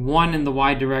moved 1 in the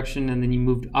y direction, and then you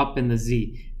moved up in the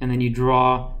z, and then you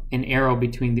draw an arrow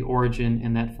between the origin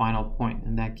and that final point,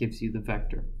 and that gives you the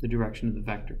vector, the direction of the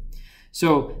vector.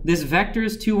 So this vector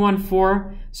is 2, 1,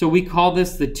 4, so we call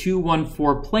this the 2, 1,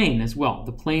 4 plane as well.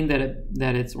 The plane that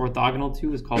it's orthogonal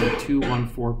to is called a 2, 1,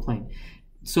 4 plane.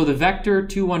 So the vector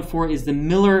 2, 1, 4 is the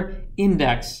Miller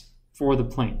index for the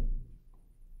plane.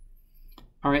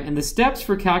 All right, and the steps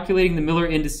for calculating the Miller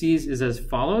indices is as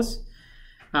follows.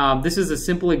 This is a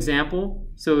simple example.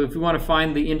 So if we want to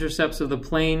find the intercepts of the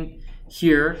plane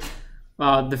here,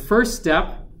 the first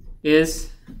step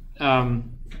is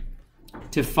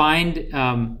to find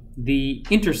the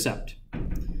intercept.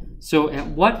 So at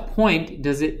what point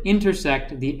does it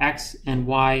intersect the x and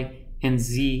y and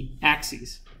z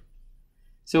axes?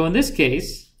 So in this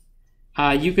case,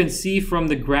 you can see from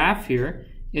the graph here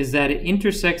is that it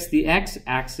intersects the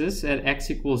x-axis at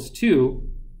x equals 2.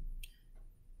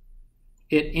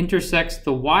 It intersects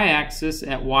the y-axis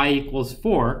at y equals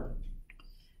 4.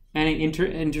 And it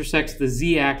intersects the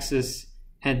z-axis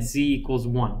at z equals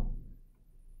 1. All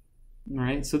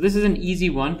right, so this is an easy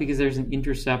one because there's an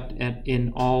intercept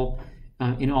in all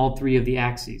 3 of the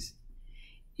axes.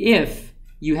 If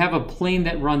you have a plane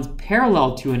that runs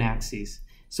parallel to an axis,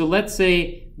 so let's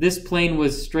say this plane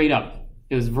was straight up,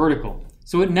 it was vertical,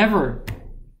 so it never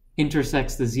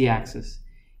intersects the z-axis.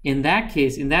 In that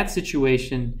case, in that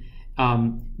situation,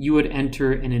 you would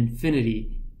enter an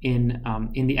infinity in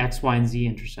the x, y, and z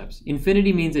intercepts.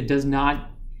 Infinity means it does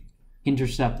not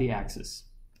intercept the axis.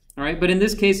 All right, but in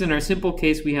this case, in our simple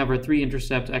case, we have our 3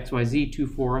 intercepts, x, y, z, 2,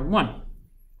 4, and 1.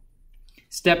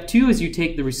 Step 2 is you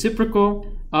take the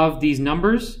reciprocal of these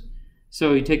numbers.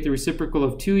 So you take the reciprocal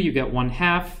of 2, you get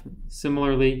 1/2.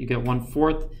 Similarly, you get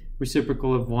 1/4.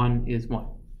 Reciprocal of 1 is 1.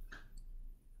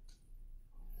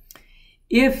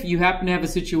 If you happen to have a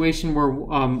situation where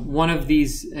one of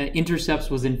these intercepts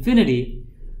was infinity,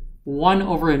 1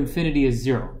 over infinity is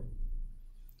 0.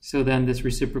 So then this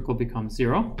reciprocal becomes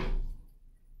 0.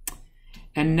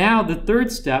 And now the third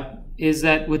step is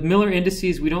that with Miller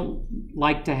indices, we don't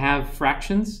like to have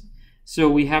fractions. So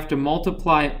we have to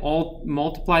multiply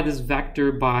this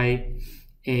vector by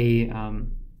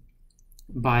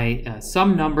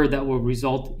some number that will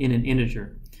result in an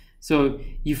integer. So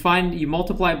you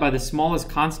multiply it by the smallest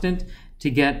constant to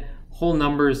get whole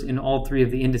numbers in all 3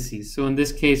 of the indices. So in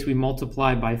this case, we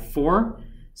multiply by 4.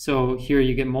 So here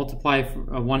you get multiply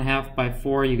 1/2 by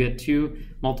 4, you get 2.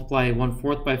 Multiply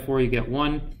 1/4 by 4, you get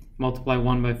 1. Multiply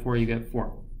 1 by 4, you get 4.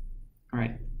 All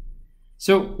right.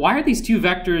 So why are these 2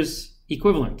 vectors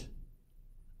equivalent?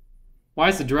 Why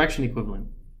is the direction equivalent?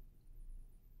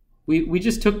 We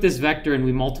just took this vector and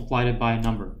we multiplied it by a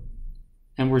number.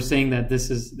 And we're saying that this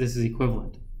is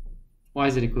equivalent. Why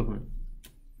is it equivalent?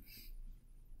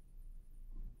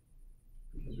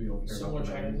 Because we don't care So about much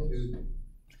the angles. magnitude.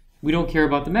 We don't care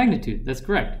about the magnitude. That's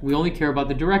correct. We only care about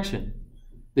the direction.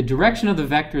 The direction of the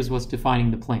vector is what's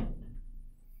defining the plane.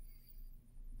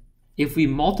 If we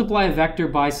multiply a vector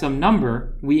by some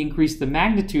number, we increase the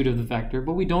magnitude of the vector,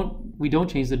 but we don't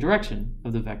change the direction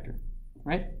of the vector,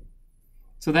 right?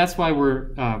 So that's why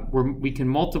we can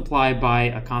multiply by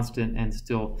a constant and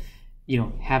still,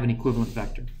 have an equivalent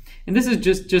vector. And this is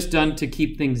just done to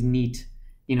keep things neat,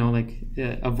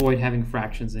 avoid having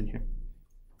fractions in here.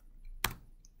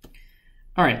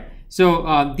 All right.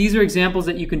 So these are examples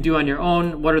that you can do on your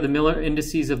own. What are the Miller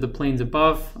indices of the planes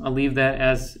above? I'll leave that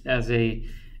as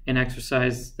an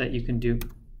exercise that you can do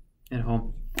at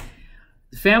home.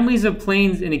 Families of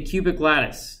planes in a cubic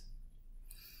lattice.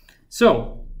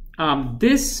 So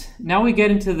now we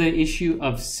get into the issue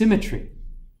of symmetry.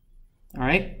 All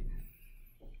right.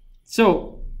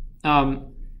 So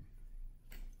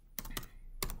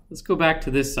let's go back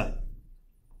to this side.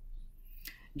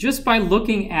 Just by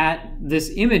looking at this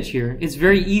image here, it's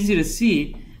very easy to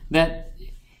see that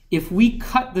if we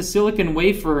cut the silicon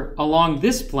wafer along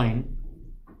this plane,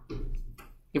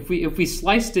 if we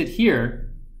sliced it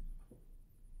here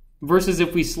versus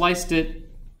if we sliced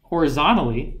it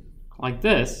horizontally like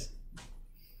this,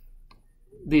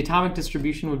 the atomic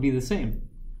distribution would be the same.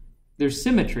 There's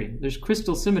symmetry. There's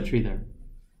crystal symmetry there,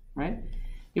 right?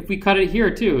 If we cut it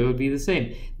here too, it would be the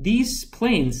same. These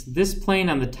planes, this plane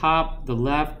on the top, the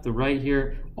left, the right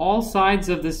here, all sides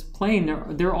of this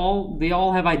plane, they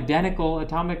all have identical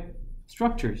atomic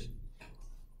structures,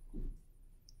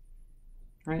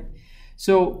 right?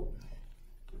 So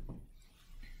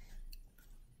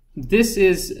this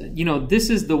is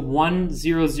the 1,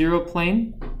 0, 0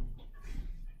 plane.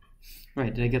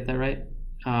 Right, did I get that right?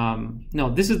 No,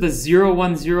 this is the 0,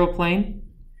 1, 0 plane.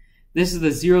 This is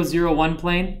the 0, 0, 1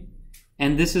 plane.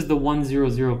 And this is the 1, 0,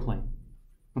 0 plane.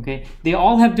 Okay? They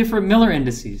all have different Miller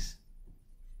indices.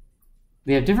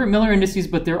 They have different Miller indices,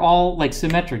 but they're all like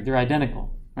symmetric. They're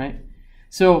identical, right?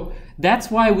 So that's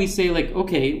why we say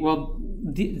okay, well,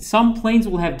 some planes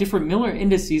will have different Miller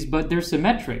indices, but they're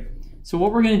symmetric. So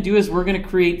what we're going to do is we're going to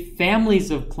create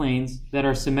families of planes that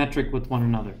are symmetric with one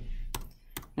another.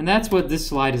 And that's what this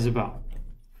slide is about.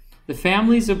 The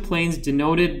families of planes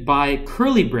denoted by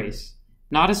curly brace,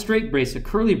 not a straight brace, a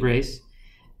curly brace,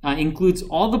 includes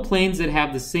all the planes that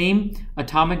have the same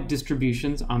atomic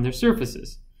distributions on their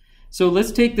surfaces. So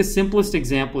let's take the simplest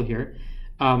example here.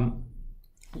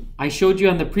 I showed you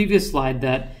on the previous slide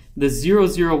that the 0,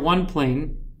 0, 1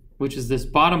 plane, which is this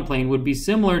bottom plane, would be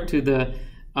similar to the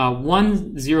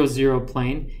 1, 0, 0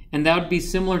 plane, and that would be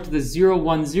similar to the 0,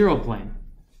 1, 0 plane.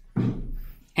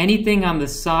 Anything on the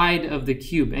side of the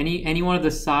cube, any one of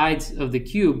the sides of the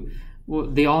cube,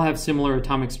 they all have similar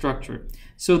atomic structure.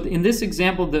 So in this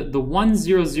example, the 1,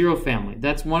 0, 0 family,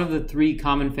 that's one of the 3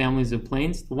 common families of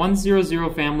planes. The 1, 0,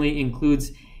 0 family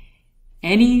includes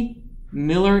any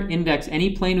Miller index,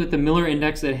 any plane with a Miller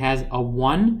index that has a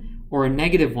 1 or a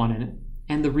negative 1 in it,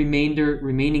 and the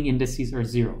remaining indices are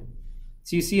 0.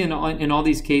 So you see in all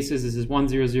these cases, this is 1,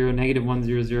 0, 0, negative 1,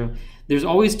 0, 0. There's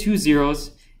always 2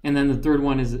 zeros, and then the third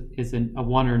one is a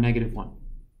 1 or a negative 1.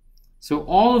 So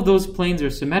all of those planes are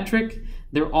symmetric.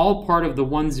 They're all part of the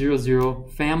 1, 0, 0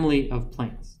 family of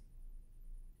planes.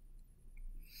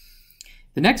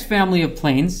 The next family of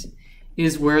planes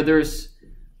is where there's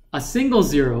a single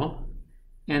 0,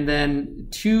 and then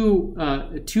two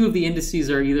of the indices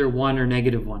are either 1 or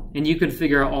negative 1. And you can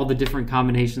figure out all the different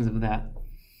combinations of that.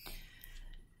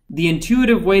 The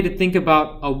intuitive way to think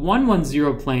about a 1, 1,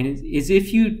 0 plane is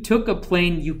if you took a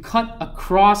plane, you cut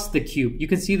across the cube. You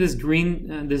can see this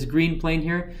green plane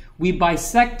here. We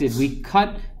bisected, we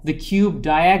cut the cube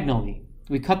diagonally.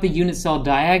 We cut the unit cell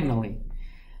diagonally.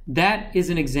 That is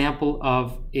an example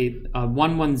of a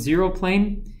 1, 1, 0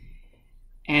 plane.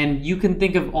 And you can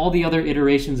think of all the other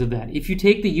iterations of that. If you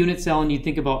take the unit cell and you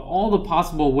think about all the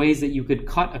possible ways that you could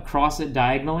cut across it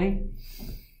diagonally,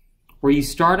 where you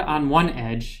start on one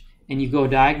edge and you go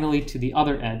diagonally to the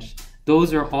other edge,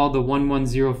 those are all the 1, 1,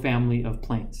 0 family of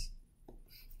planes.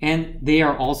 And they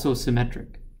are also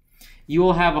symmetric. You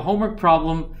will have a homework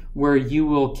problem where you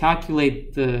will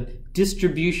calculate the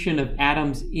distribution of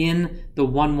atoms in the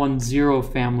 1, 1, 0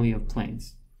 family of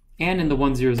planes and in the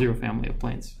 1, 0, 0 family of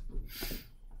planes.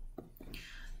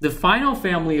 The final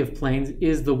family of planes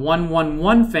is the 1, 1,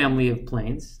 1 family of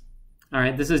planes. All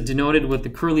right, this is denoted with the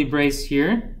curly brace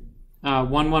here. 1,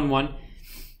 1, 1.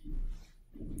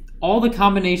 All the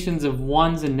combinations of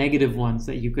 1s and negative 1s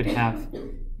that you could have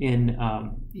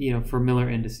in for Miller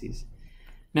indices.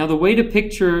 Now the way to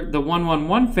picture the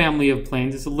 111 family of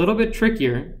planes is a little bit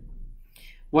trickier.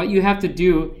 What you have to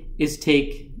do is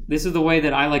this is the way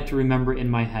that I like to remember in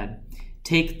my head.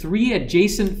 Take 3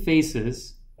 adjacent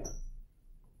faces.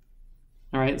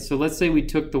 All right, so let's say we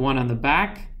took the one on the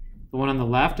back, the one on the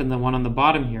left, and the one on the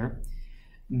bottom here.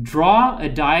 Draw a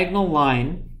diagonal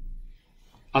line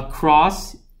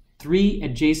across 3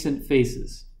 adjacent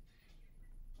faces.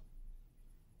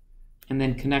 And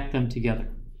then connect them together.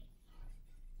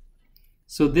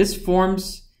 So this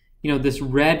forms, this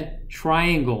red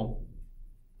triangle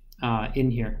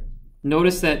in here.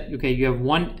 Notice that, okay,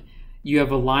 you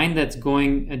have a line that's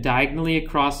going diagonally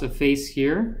across a face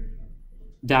here,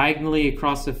 diagonally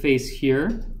across a face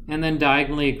here, and then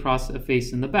diagonally across a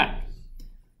face in the back.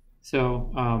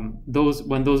 So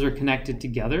when those are connected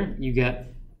together, you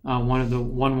get one of the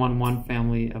 111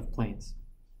 family of planes.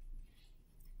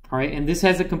 All right, and this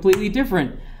has a completely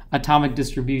different atomic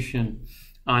distribution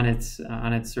on its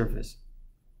surface.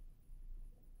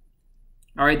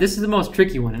 All right, this is the most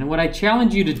tricky one, and what I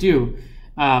challenge you to do,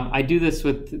 I do this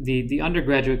with the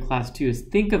undergraduate class too, is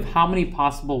think of how many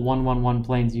possible 111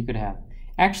 planes you could have.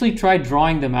 Actually try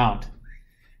drawing them out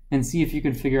and see if you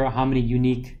can figure out how many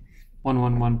unique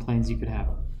 111 planes you could have.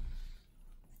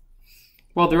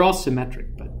 Well, they're all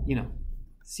symmetric, but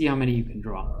see how many you can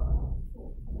draw.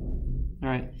 All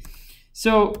right,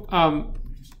 so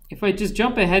if I just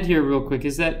jump ahead here real quick,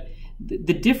 is that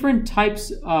the different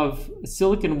types of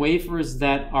silicon wafers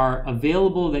that are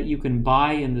available that you can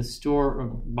buy in the store or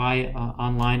buy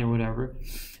online or whatever,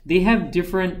 they have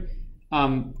different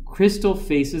crystal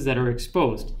faces that are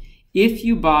exposed. If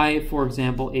you buy, for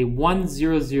example, a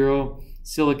 100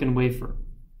 silicon wafer,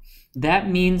 that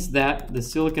means that the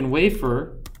silicon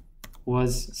wafer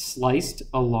was sliced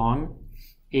along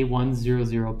a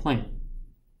 100 plane.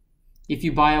 If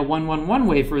you buy a 111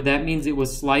 wafer, that means it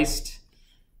was sliced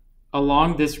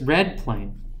along this red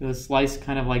plane. It was sliced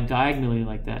kind of like diagonally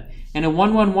like that. And a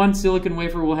 111 silicon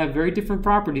wafer will have very different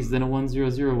properties than a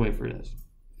 100 wafer does.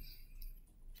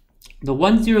 The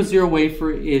 100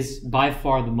 wafer is by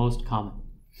far the most common,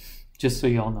 just so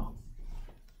you all know.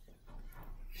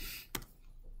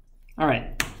 All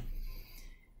right.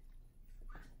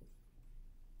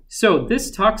 So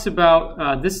this talks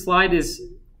about, this slide is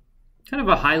kind of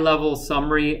a high-level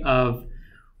summary of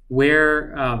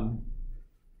where,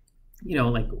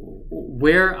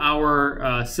 where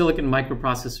our silicon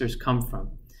microprocessors come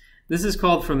from. This is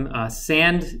called from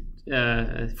sand to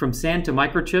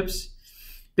microchips,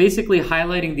 basically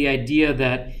highlighting the idea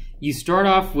that you start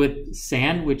off with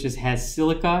sand, which has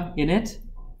silica in it.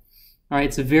 All right,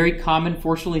 it's a very common,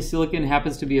 fortunately silicon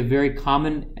happens to be a very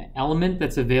common element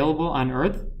that's available on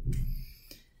Earth.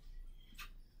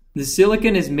 The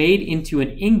silicon is made into an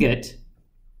ingot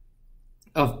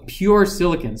of pure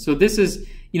silicon. So this is,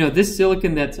 this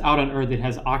silicon that's out on Earth, it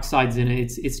has oxides in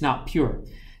it, it's not pure.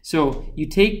 So you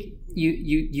take,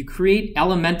 you create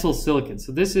elemental silicon.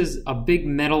 So this is a big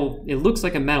metal, it looks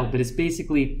like a metal, but it's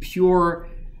basically pure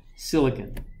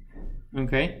silicon,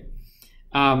 okay?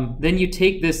 Then you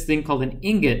take this thing called an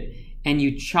ingot and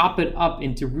you chop it up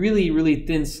into really, really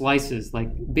thin slices, like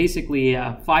basically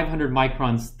 500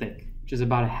 microns thick, which is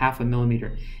about 0.5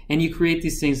 millimeter. And you create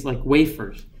these things like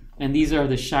wafers. And these are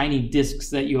the shiny discs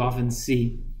that you often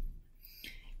see.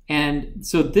 And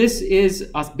so this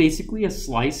is basically a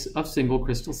slice of single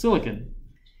crystal silicon.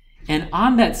 And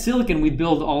on that silicon, we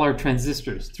build all our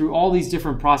transistors through all these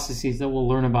different processes that we'll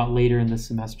learn about later in the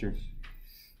semester.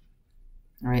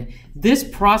 All right. This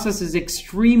process is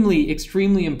extremely,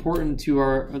 extremely important to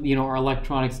our, our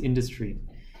electronics industry.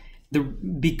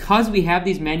 Because we have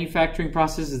these manufacturing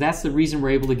processes, that's the reason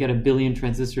we're able to get 1 billion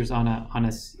transistors on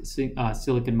a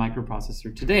silicon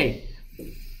microprocessor today.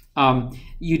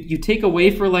 You take a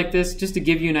wafer like this, just to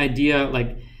give you an idea,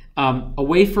 like a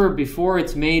wafer before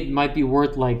it's made might be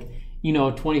worth like,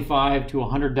 $25 to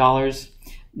 $100.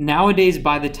 Nowadays,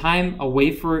 by the time a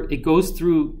wafer, it goes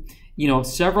through,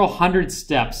 several hundred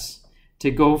steps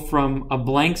to go from a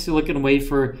blank silicon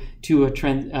wafer to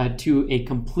a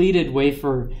completed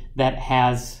wafer that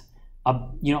has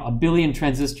a billion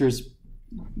transistors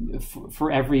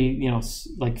for every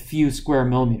like few square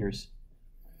millimeters.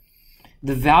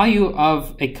 The value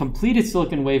of a completed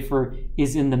silicon wafer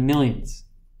is in the millions,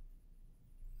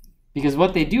 because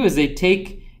what they do is they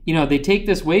take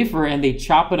this wafer and they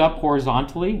chop it up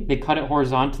horizontally. They cut it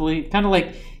horizontally, kind of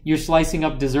like you're slicing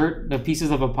up the pieces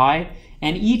of a pie.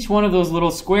 And each one of those little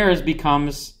squares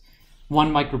becomes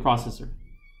one microprocessor.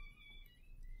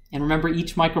 And remember,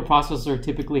 each microprocessor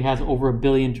typically has over 1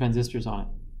 billion transistors on it.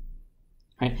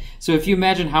 right? So if you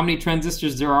imagine how many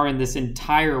transistors there are in this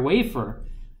entire wafer,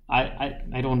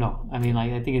 I don't know. I mean,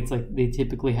 I think it's like they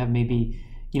typically have maybe,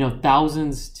 you know,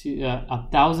 thousands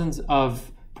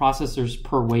of processors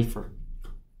per wafer.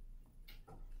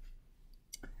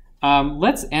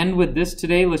 Let's end with this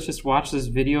today. Let's just watch this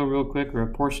video real quick, or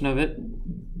a portion of it.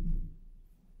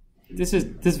 This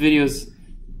video is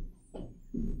a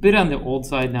bit on the old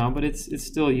side now, but it's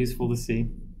still useful to see.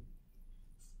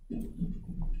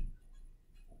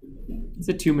 It's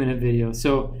a 2-minute video.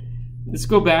 So let's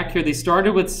go back here. They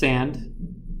started with sand.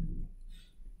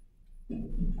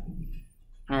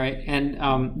 All right,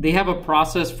 and they have a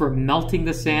process for melting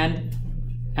the sand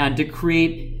and to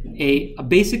create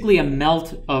basically a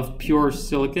melt of pure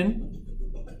silicon.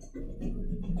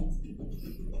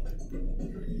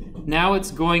 Now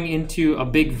it's going into a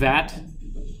big vat.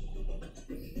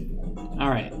 All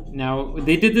right, now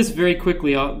they did this very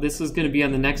quickly. This is going to be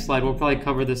on the next slide. We'll probably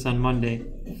cover this on Monday.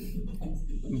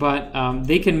 But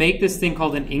they can make this thing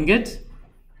called an ingot.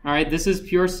 All right, this is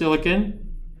pure silicon.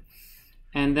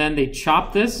 And then they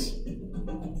chop this.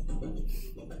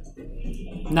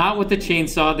 Not with the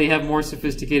chainsaw. They have more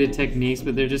sophisticated techniques,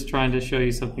 but they're just trying to show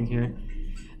you something here.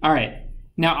 All right.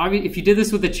 Now, if you did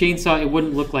this with a chainsaw, it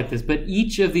wouldn't look like this. But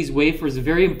each of these wafers,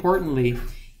 very importantly,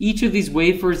 each of these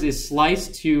wafers is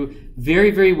sliced to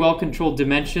very, very well-controlled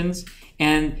dimensions.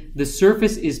 And the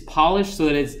surface is polished so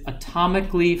that it's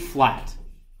atomically flat.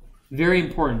 Very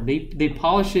important. They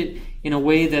polish it in a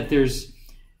way that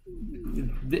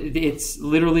it's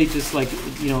literally just like,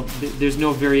 you know, there's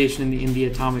no variation in the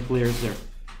atomic layers there.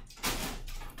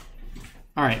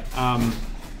 All right,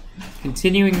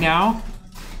 continuing now.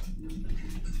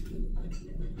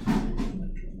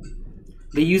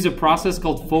 They use a process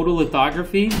called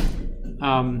photolithography.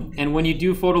 And when you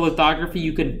do photolithography,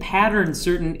 you can pattern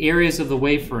certain areas of the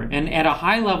wafer. And at a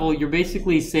high level, you're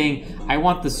basically saying, I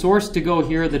want the source to go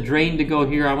here, the drain to go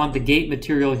here, I want the gate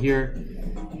material here.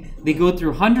 They go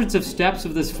through hundreds of steps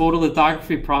of this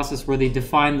photolithography process where they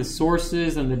define the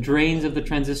sources and the drains of the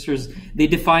transistors. They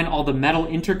define all the metal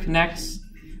interconnects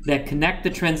that connect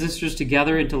the transistors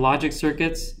together into logic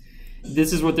circuits.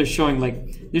 This is what they're showing.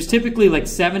 Like, there's typically like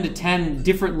 7 to 10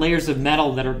 different layers of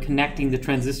metal that are connecting the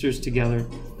transistors together.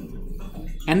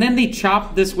 And then they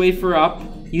chop this wafer up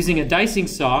using a dicing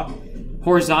saw,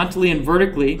 horizontally and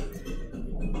vertically.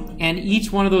 And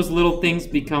each one of those little things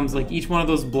becomes like each one of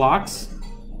those blocks.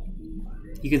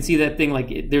 You can see that thing,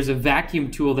 like there's a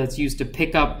vacuum tool that's used to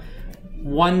pick up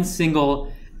one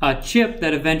single chip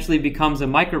that eventually becomes a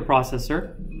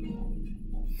microprocessor.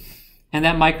 And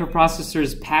that microprocessor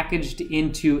is packaged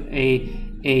into a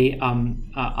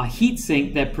heat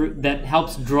sink that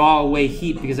helps draw away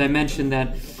heat, because I mentioned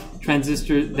that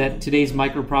today's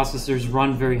microprocessors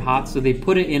run very hot, so they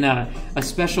put it in a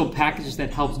special package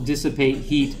that helps dissipate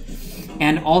heat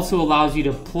and also allows you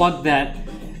to plug that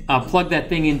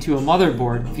thing into a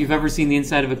motherboard. If you've ever seen the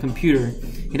inside of a computer,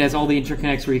 it has all the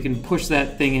interconnects where you can push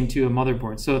that thing into a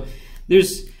motherboard. So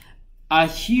there's a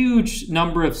huge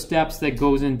number of steps that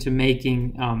goes into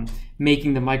making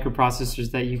the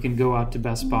microprocessors that you can go out to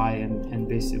Best Buy and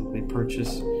basically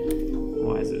purchase.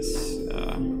 Why is this?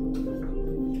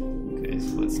 Okay,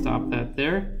 so let's stop that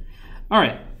there. All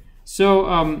right.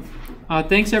 So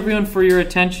thanks everyone for your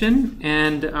attention.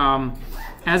 And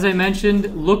as I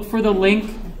mentioned, look for the link.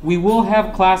 We will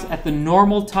have class at the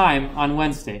normal time on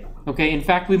Wednesday. Okay. In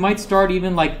fact, we might start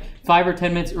even like 5 or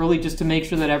 10 minutes early just to make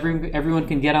sure that everyone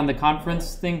can get on the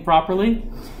conference thing properly.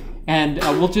 And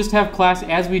we'll just have class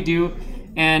as we do,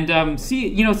 and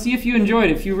see if you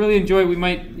enjoyed. If you really enjoy, we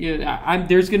might.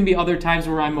 There's going to be other times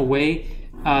where I'm away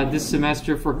this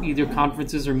semester for either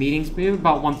conferences or meetings, maybe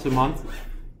about once a month.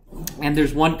 And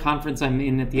there's one conference I'm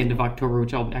in at the end of October,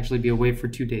 which I'll actually be away for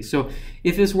 2 days. So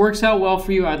if this works out well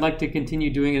for you, I'd like to continue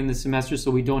doing it in the semester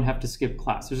so we don't have to skip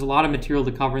class. There's a lot of material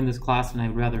to cover in this class, and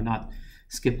I'd rather not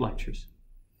skip lectures.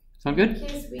 Sound good? In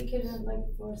case we couldn't, like,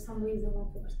 for some reason, like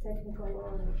a technical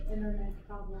or internet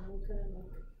problem, we couldn't,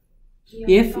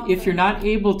 like, if you're not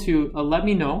able to, let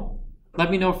me know. Let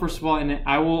me know first of all, and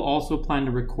I will also plan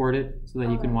to record it so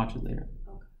that you can watch it later.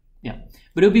 Okay. Yeah,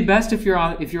 but it would be best if you're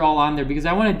all on there, because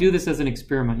I want to do this as an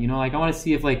experiment. You know, like I want to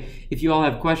see if you all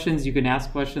have questions, you can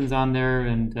ask questions on there,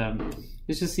 and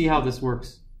let's just see how this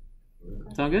works.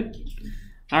 Sound good?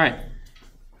 All right.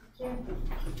 Yeah.